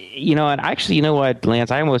actually, you know what,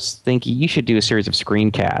 Lance? I almost think you should do a series of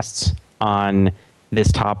screencasts on this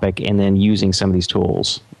topic and then using some of these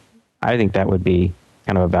tools. I think that would be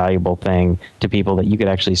kind of a valuable thing to people, that you could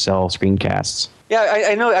actually sell screencasts. Yeah,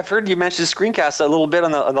 I know. I've heard you mention screencasts a little bit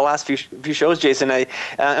on the last few shows, Jason.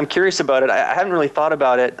 I'm curious about it. I haven't really thought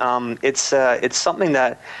about it. It's something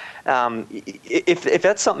that if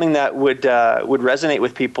that's something that would resonate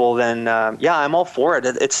with people, then yeah, I'm all for it.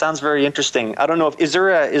 It sounds very interesting. I don't know is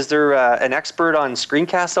there an expert on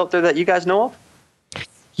screencasts out there that you guys know of?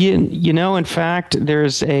 In fact,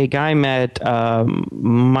 there's a guy I met,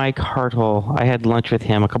 Mike Hartle. I had lunch with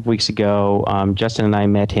him a couple weeks ago. Justin and I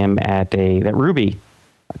met him at that Ruby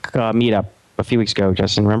meetup a few weeks ago.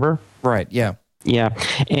 Justin, remember? Right, yeah. Yeah,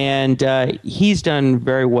 and he's done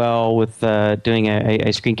very well with doing a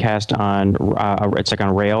screencast on, it's like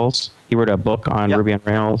on Rails. He wrote a book on Ruby on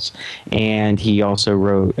Rails, and he also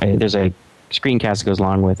wrote, there's a screencast that goes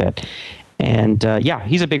along with it. And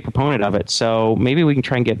he's a big proponent of it. So maybe we can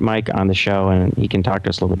try and get Mike on the show, and he can talk to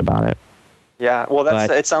us a little bit about it. Yeah, well,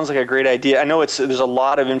 it sounds like a great idea. I know there's a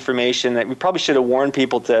lot of information that we probably should have warned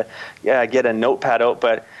people to get a notepad out,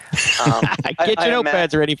 but get your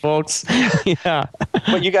notepads ready, folks. Yeah.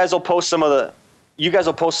 But you guys will post some of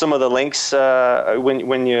the links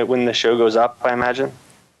when the show goes up, I imagine.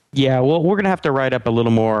 Yeah, well, we're going to have to write up a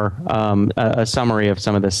little more, a summary of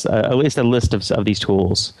some of this, at least a list of these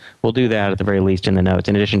tools. We'll do that at the very least in the notes,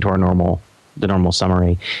 in addition to our normal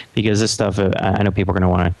summary, because this stuff, I know people are going to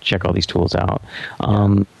want to check all these tools out.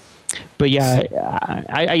 But yeah,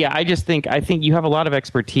 I think you have a lot of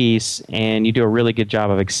expertise, and you do a really good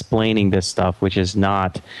job of explaining this stuff, which is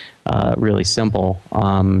not really simple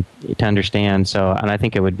to understand. So, and I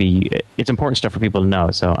think it's important stuff for people to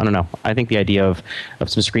know. So, I don't know. I think the idea of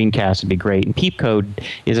some screencasts would be great. And PeepCode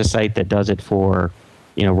is a site that does it for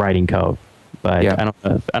writing code. But yeah. I don't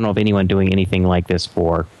know of anyone doing anything like this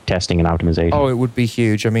for testing and optimization. Oh, it would be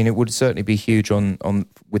huge. I mean, it would certainly be huge on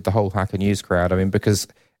with the whole Hacker News crowd. I mean, because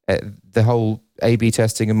the whole A/B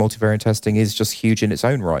testing and multivariate testing is just huge in its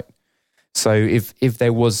own right. So if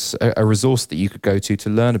there was a resource that you could go to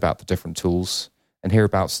learn about the different tools and hear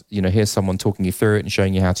someone talking you through it and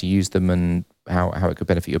showing you how to use them and how it could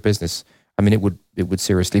benefit your business, I mean, it would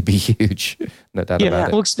seriously be huge. No doubt about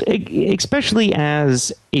it. Well, especially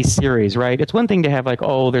as a series, right? It's one thing to have there's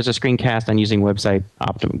a screencast on using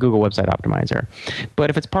Google Website Optimizer, but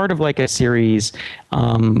if it's part of like a series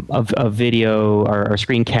of video or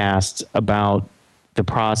screencasts about the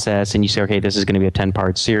process, and you say, okay, this is going to be a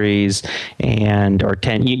 10-part series, or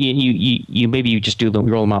 10. You maybe you just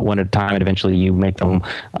roll them out one at a time, and eventually you make them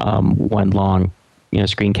one long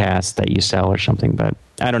screencast that you sell or something. But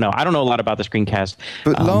I don't know. I don't know a lot about the screencast.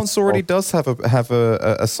 But Lance already does have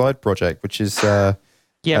a side project, which is but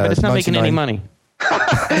it's not making any money.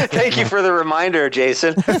 Thank you for the reminder,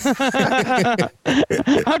 Jason.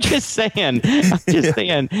 I'm just saying.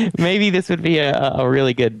 Maybe this would be a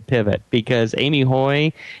really good pivot, because Amy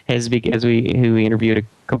Hoy who we interviewed a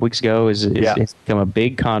couple weeks ago, has become a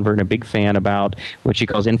big convert and a big fan about what she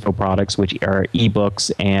calls info products, which are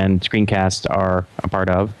ebooks and screencasts are a part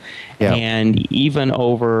of, and even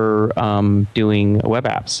over doing web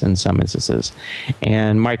apps in some instances.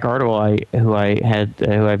 And Mike Artwell, who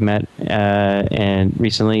I've met and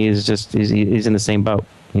recently he's in the same boat.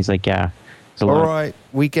 He's like, all right,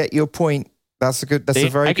 we get your point. That's a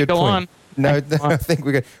very good point. On. No, I think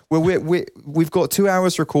we're good. Well, we've got 2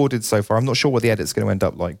 hours recorded so far. I'm not sure what the edit's going to end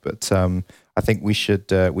up like, but I think we should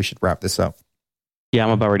wrap this up. Yeah,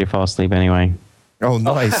 I'm about ready to fall asleep anyway. Oh,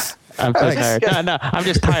 nice. I'm so tired. No, I'm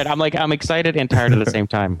just tired. I'm excited and tired at the same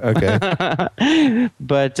time. Okay.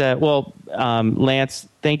 But Lance,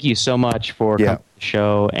 thank you so much for coming to the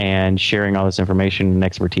show and sharing all this information and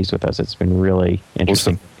expertise with us. It's been really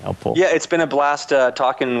interesting. Awesome. Helpful. Yeah, it's been a blast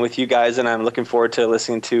talking with you guys, and I'm looking forward to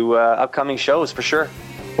listening to upcoming shows for sure.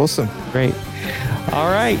 Awesome. Great. All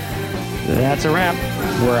right. That's a wrap.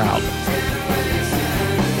 We're out.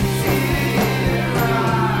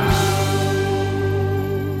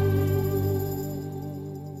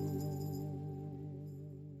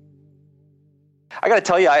 I got to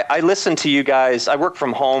tell you, I listen to you guys. I work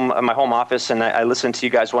from home in my home office, and I listen to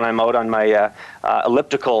you guys when I'm out on my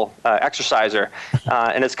elliptical exerciser,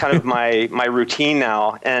 and it's kind of my routine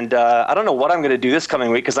now. And I don't know what I'm going to do this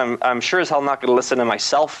coming week, because I'm sure as hell not going to listen to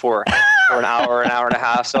myself for an hour and a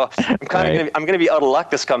half. So I'm going to be out of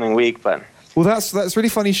luck this coming week, but. Well, that's really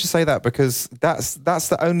funny you should say that, because that's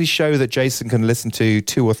the only show that Jason can listen to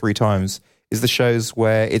 2 or 3 times is the shows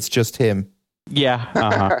where it's just him.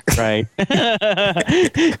 Yeah, right.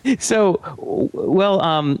 So,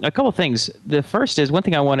 a couple of things. The first is one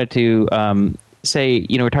thing I wanted to say.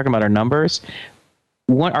 We're talking about our numbers.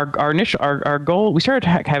 Our goal. We started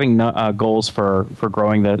having goals for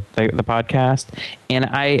growing the podcast, and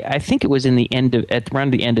I think it was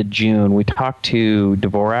around the end of June. We talked to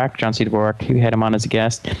Dvorak, John C. Dvorak, who had him on as a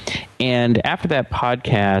guest, and after that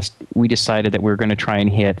podcast, we decided that we were going to try and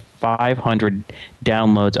hit 500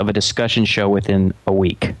 downloads of a discussion show within a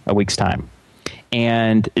week's time.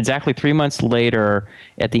 And exactly 3 months later,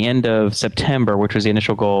 at the end of September, which was the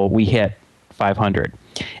initial goal, we hit 500.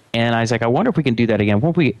 And I was like, I wonder if we can do that again.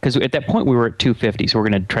 Because at that point we were at 250, so we're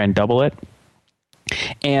going to try and double it.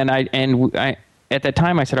 And I at that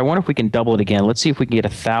time I said, I wonder if we can double it again. Let's see if we can get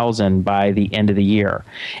 1,000 by the end of the year.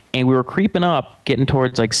 And we were creeping up, getting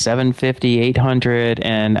towards like 750, 800.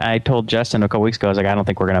 And I told Justin a couple weeks ago, I was like, I don't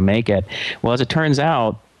think we're going to make it. Well, as it turns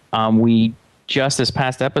out, we just this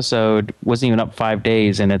past episode wasn't even up 5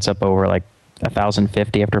 days, and it's up over like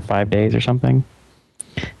 1,050 after 5 days or something.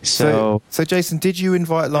 So Jason, did you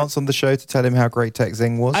invite Lance on the show to tell him how great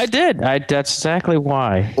TechZing was? I did. That's exactly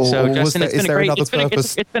why. So, Justin, it's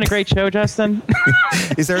been a great show, Justin.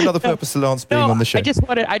 Is there another purpose to Lance being on the show?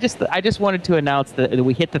 I just wanted to announce that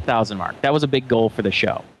we hit the 1,000 mark. That was a big goal for the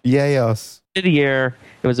show. Yeah, yes. End of the year,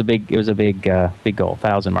 it was a big goal,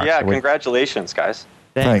 1,000 mark. Yeah, so congratulations, guys.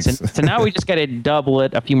 Thanks. And so now we just got to double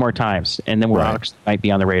it a few more times, and then we might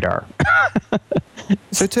be on the radar.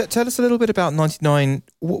 So tell us a little bit about 99.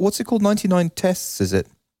 What's it called? 99 Tests, is it?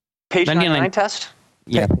 Page 99 Test?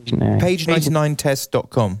 Yeah,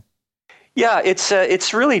 page99test.com. Yeah,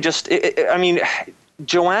 it's really just.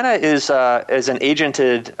 Joanna is an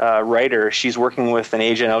agented writer. She's working with an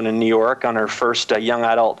agent out in New York on her first young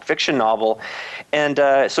adult fiction novel. And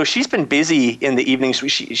so she's been busy in the evenings.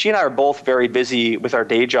 She and I are both very busy with our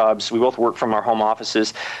day jobs. We both work from our home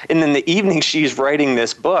offices. And in the evening, she's writing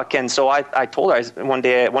this book. And so I told her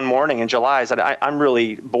one morning in July, I said, I'm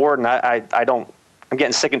really bored and I'm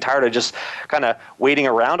getting sick and tired of just kind of waiting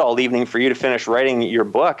around all evening for you to finish writing your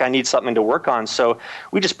book. I need something to work on. So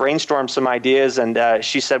we just brainstormed some ideas, and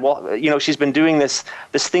she said, well, she's been doing this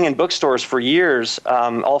thing in bookstores for years,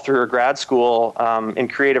 all through her grad school in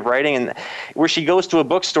creative writing, and where she goes to a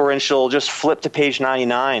bookstore and she'll just flip to page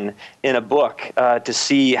 99 in a book to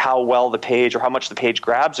see how well the page or how much the page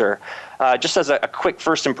grabs her. Just as a quick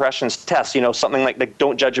first impressions test, something like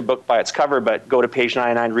don't judge a book by its cover, but go to page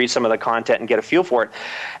 99, read some of the content, and get a feel for it.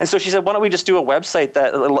 And so she said, why don't we just do a website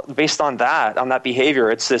that based on that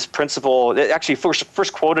behavior? It's this principle, actually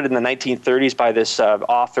first quoted in the 1930s by this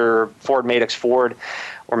author, Maddox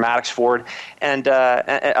Ford, and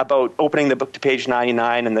about opening the book to page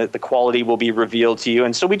 99 and the quality will be revealed to you.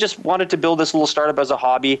 And so we just wanted to build this little startup as a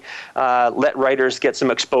hobby, let writers get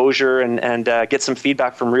some exposure and get some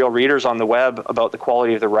feedback from real readers on the web about the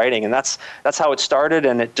quality of the writing. And that's how it started,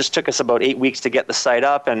 and it just took us about 8 weeks to get the site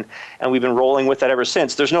up, and we've been rolling with it ever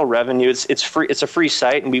since. There's no revenue. It's free. It's a free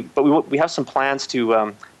site, and we have some plans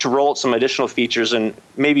to roll out some additional features and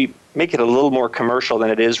maybe make it a little more commercial than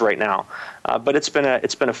it is right now. But it's been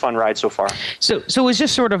a fun ride so far. So was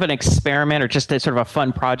this sort of an experiment or just a sort of a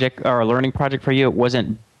fun project or a learning project for you? It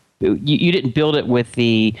wasn't. You didn't build it with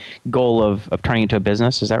the goal of turning it into a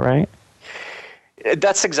business. Is that right?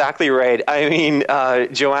 That's exactly right. I mean,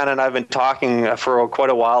 Joanna and I have been talking for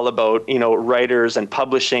quite a while about, writers and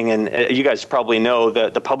publishing, and you guys probably know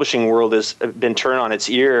that the publishing world has been turned on its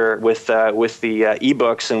ear with the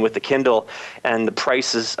ebooks and with the Kindle, and the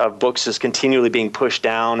prices of books is continually being pushed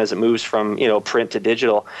down as it moves from, print to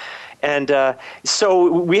digital. And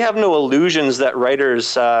so we have no illusions that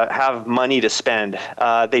writers have money to spend.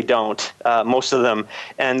 They don't, most of them.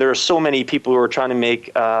 And there are so many people who are trying to make,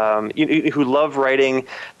 who love writing.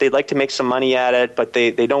 They'd like to make some money at it, but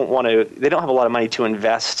they don't have a lot of money to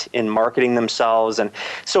invest in marketing themselves. And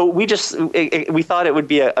so we thought it would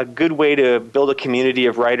be a good way to build a community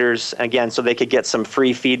of writers, again, so they could get some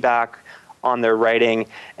free feedback on their writing,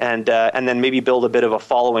 and then maybe build a bit of a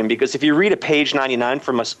following. Because if you read a page 99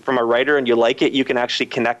 from a writer and you like it, you can actually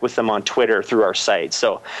connect with them on Twitter through our site.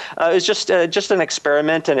 So it's just an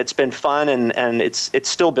experiment, and it's been fun, and it's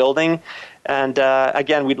still building. And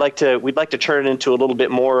again, we'd like to turn it into a little bit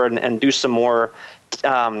more and do some more,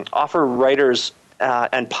 offer writers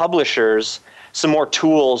and publishers some more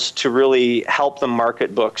tools to really help them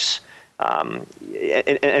market books, and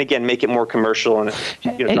again, make it more commercial and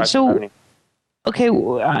drive some revenue. Okay,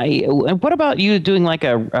 what about you doing like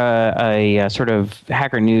a sort of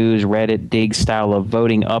Hacker News, Reddit, Dig style of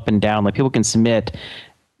voting up and down? Like people can submit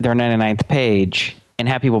their 99th page and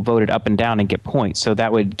have people vote it up and down and get points. So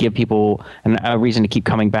that would give people a reason to keep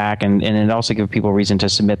coming back, and it also give people a reason to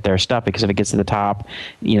submit their stuff, because if it gets to the top,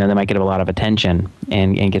 they might get a lot of attention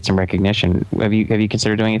and get some recognition. Have you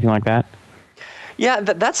considered doing anything like that? Yeah,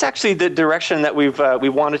 that's actually the direction that we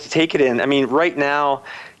wanted to take it in. I mean, right now,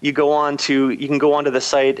 you can go onto the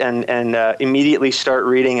site and immediately start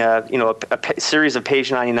reading a series of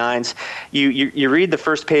page 99s. You read the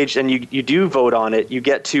first page and you do vote on it. You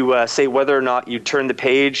get to say whether or not you turn the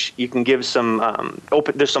page. You can give there's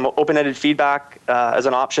some open-ended feedback as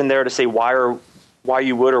an option there to say why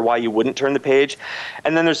you would or why you wouldn't turn the page.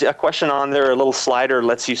 And then there's a question on there, a little slider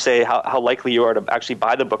lets you say how likely you are to actually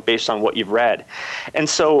buy the book based on what you've read. And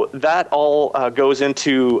so that all goes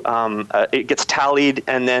into, it gets tallied,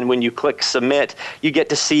 and then when you click submit, you get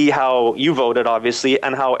to see how you voted, obviously,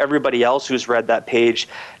 and how everybody else who's read that page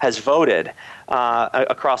has voted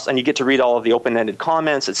across, and you get to read all of the open-ended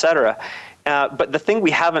comments, etc. But the thing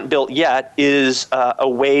we haven't built yet is a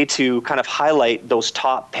way to kind of highlight those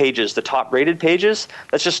top pages, the top rated pages.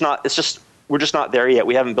 We're just not there yet.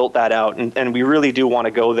 We haven't built that out, and we really do want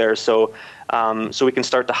to go there so we can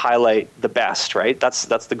start to highlight the best, right? That's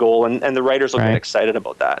the goal, and the writers will get excited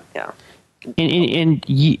about that. Yeah. And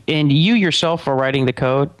you yourself are writing the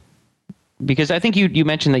code, because I think you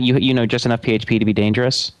mentioned that you know just enough PHP to be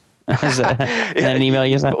dangerous. Is that an email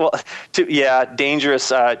you sent? Well, dangerous.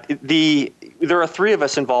 There are three of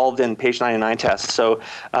us involved in page 99 tests. So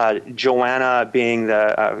Joanna being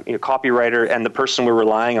the copywriter and the person we're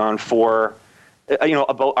relying on for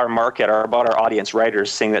about our market or about our audience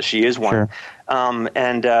writers, saying that she is one. Sure.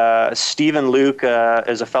 And Stephen Luke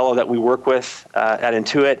is a fellow that we work with at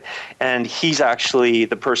Intuit, and he's actually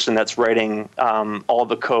the person that's writing all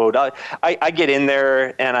the code. I get in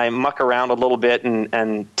there and I muck around a little bit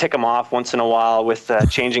and tick him off once in a while with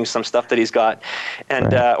changing some stuff that he's got,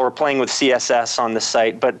 and or playing with CSS on the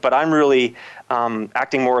site. But I'm really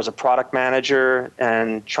acting more as a product manager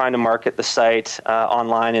and trying to market the site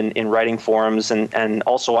online in writing forums, and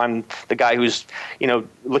also I'm the guy who's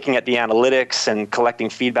looking at the analytics and collecting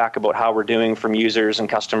feedback about how we're doing from users and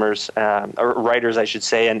customers, or writers, I should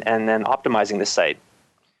say, and then optimizing the site.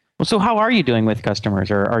 Well, so how are you doing with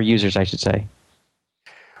customers or users, I should say?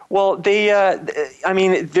 Well, there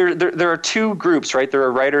are two groups, right? There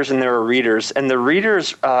are writers and there are readers. And the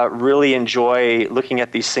readers really enjoy looking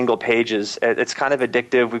at these single pages. It's kind of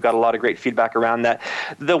addictive. We've got a lot of great feedback around that.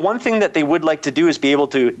 The one thing that they would like to do is be able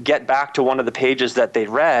to get back to one of the pages that they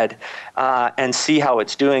read and see how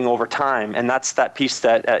it's doing over time. And that's that piece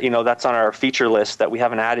that, that's on our feature list that we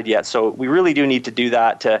haven't added yet. So we really do need to do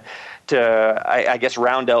that to I guess,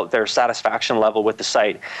 round out their satisfaction level with the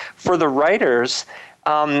site. For the writers,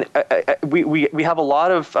 we have a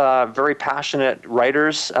lot of very passionate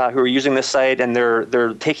writers who are using this site, and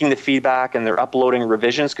they're taking the feedback and they're uploading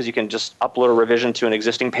revisions, because you can just upload a revision to an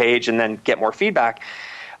existing page and then get more feedback.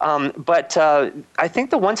 But I think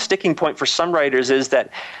the one sticking point for some writers is that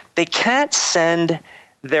they can't send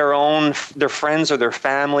their friends or their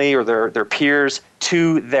family or their peers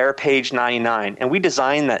to their page 99, and we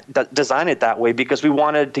designed it that way because we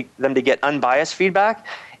wanted them to get unbiased feedback.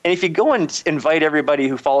 And if you go and invite everybody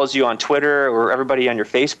who follows you on Twitter or everybody on your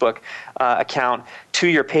Facebook account to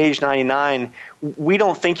your page 99, we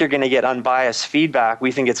don't think you're going to get unbiased feedback.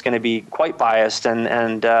 We think it's going to be quite biased,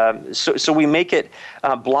 and so we make it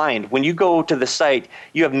blind. When you go to the site,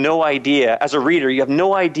 you have no idea, as a reader, you have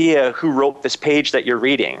no idea who wrote this page that you're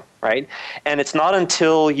reading, right? And it's not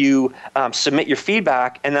until you submit your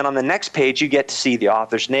feedback, and then on the next page you get to see the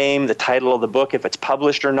author's name, the title of the book, if it's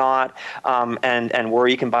published or not, and where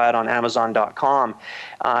you can buy it on Amazon.com.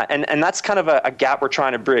 And that's kind of a gap we're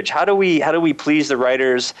trying to bridge. How do we please the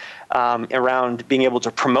writers around being able to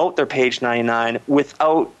promote their page 99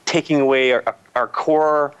 without taking away our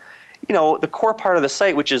core, the core part of the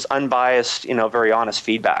site, which is unbiased, very honest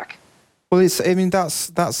feedback? Well,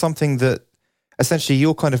 that's something that essentially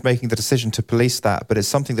you're kind of making the decision to police that, but it's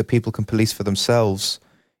something that people can police for themselves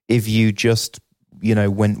if you just,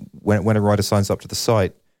 when a writer signs up to the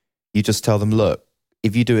site, you just tell them, look,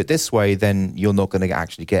 if you do it this way, then you're not going to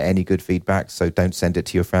actually get any good feedback, so don't send it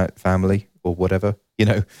to your family or whatever,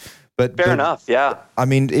 But fair enough, yeah. I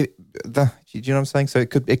mean, do you know what I'm saying? So it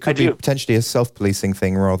could be potentially a self-policing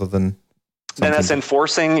thing rather than. And that's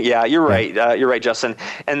enforcing. Yeah, you're right. You're right, Justin.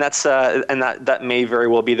 And that's that may very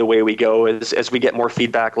well be the way we go as we get more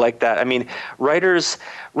feedback like that. I mean, writers,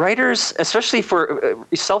 especially for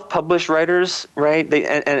self-published writers, right?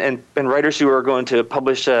 And writers who are going to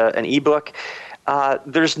publish an ebook.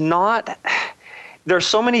 There's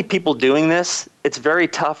so many people doing this. It's very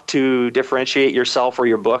tough to differentiate yourself or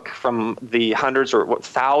your book from the hundreds or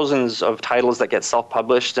thousands of titles that get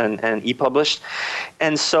self-published and e-published.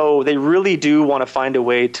 And so they really do want to find a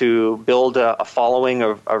way to build a following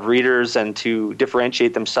of readers and to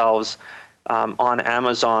differentiate themselves on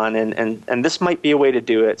Amazon. And this might be a way to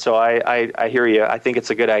do it. So I hear you. I think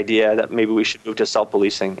it's a good idea that maybe we should move to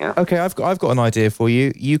self-policing. Yeah. Okay, I've got an idea for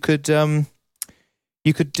you. You could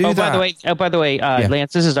do that. By the way,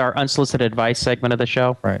 Lance, this is our unsolicited advice segment of the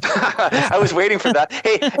show. Right. I was waiting for that.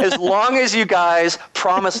 Hey, as long as you guys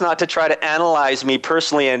promise not to try to analyze me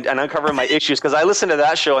personally and uncover my issues, because I listened to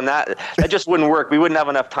that show and that just wouldn't work. We wouldn't have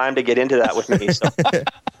enough time to get into that with me. So.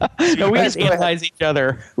 No, we just analyze each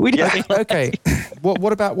other. Okay.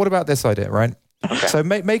 What about this idea, right? Okay. So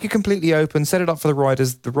make it completely open, set it up for the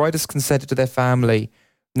writers. The writers can send it to their family.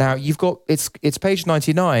 Now you've got it's page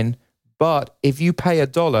 99. But if you pay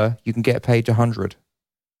 $1, you can get page 100.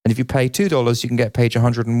 And if you pay $2, you can get page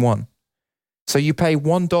 101. So you pay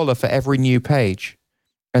 $1 for every new page.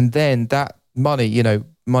 And then that money,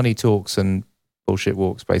 money talks and bullshit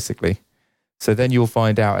walks, basically. So then you'll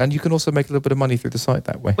find out. And you can also make a little bit of money through the site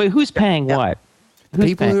that way. Wait, who's paying what?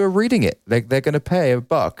 People who are reading it. They're going to pay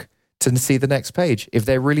 $1 to see the next page. If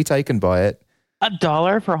they're really taken by it.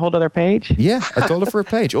 $1 for a whole other page? Yeah, $1 for a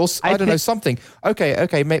page. Or I don't know, something.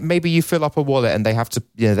 Okay. Maybe you fill up a wallet and they have to,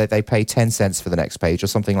 they pay 10 cents for the next page or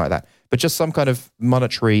something like that. But just some kind of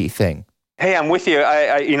monetary thing. Hey, I'm with you.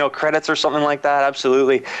 Credits or something like that.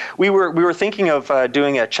 Absolutely. We were thinking of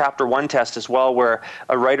doing a chapter 1 test as well, where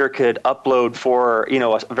a writer could upload for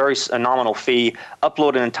a nominal fee,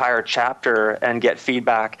 upload an entire chapter and get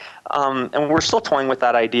feedback. And we're still toying with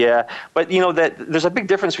that idea. But that there's a big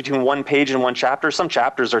difference between one page and one chapter. Some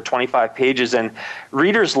chapters are 25 pages, and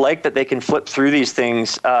readers like that they can flip through these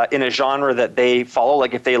things in a genre that they follow.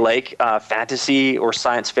 Like if they like fantasy or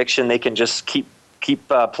science fiction, they can just keep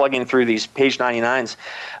plugging through these page 99s.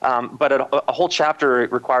 But a whole chapter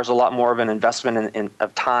requires a lot more of an investment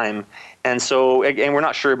of time. And so, and we're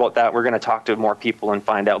not sure about that. We're going to talk to more people and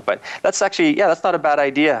find out. But that's actually, that's not a bad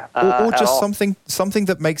idea. Or just something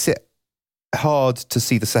that makes it hard to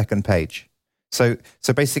see the second page. So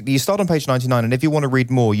basically, you start on page 99, and if you want to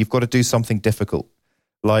read more, you've got to do something difficult,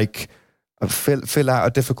 like fill out a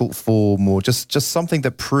difficult form, or just something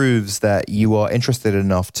that proves that you are interested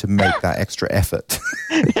enough to make that extra effort.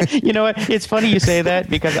 You know what? It's funny you say that,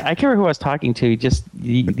 because I can't remember who I was talking to just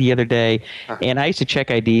the other day, and I used to check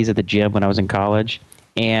IDs at the gym when I was in college.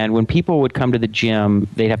 And when people would come to the gym,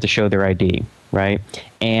 they'd have to show their ID, right?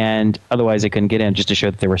 And otherwise they couldn't get in, just to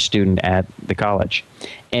show that they were a student at the college.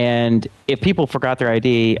 And if people forgot their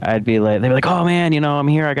ID, they'd be like, oh man, I'm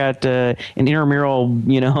here. I got an intramural,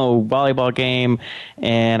 volleyball game,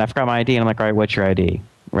 and I forgot my ID. And I'm like, all right, what's your ID?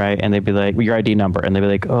 Right? And they'd be like, well, your ID number. And they'd be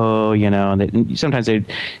like, oh, and sometimes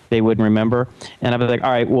they wouldn't remember. And I'd be like,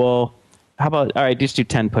 all right, well, how about, all right, just do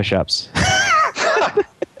 10 push-ups.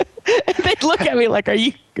 And they'd look at me like, are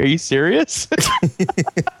you serious?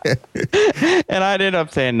 And I'd end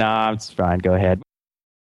up saying, nah, it's fine, go ahead.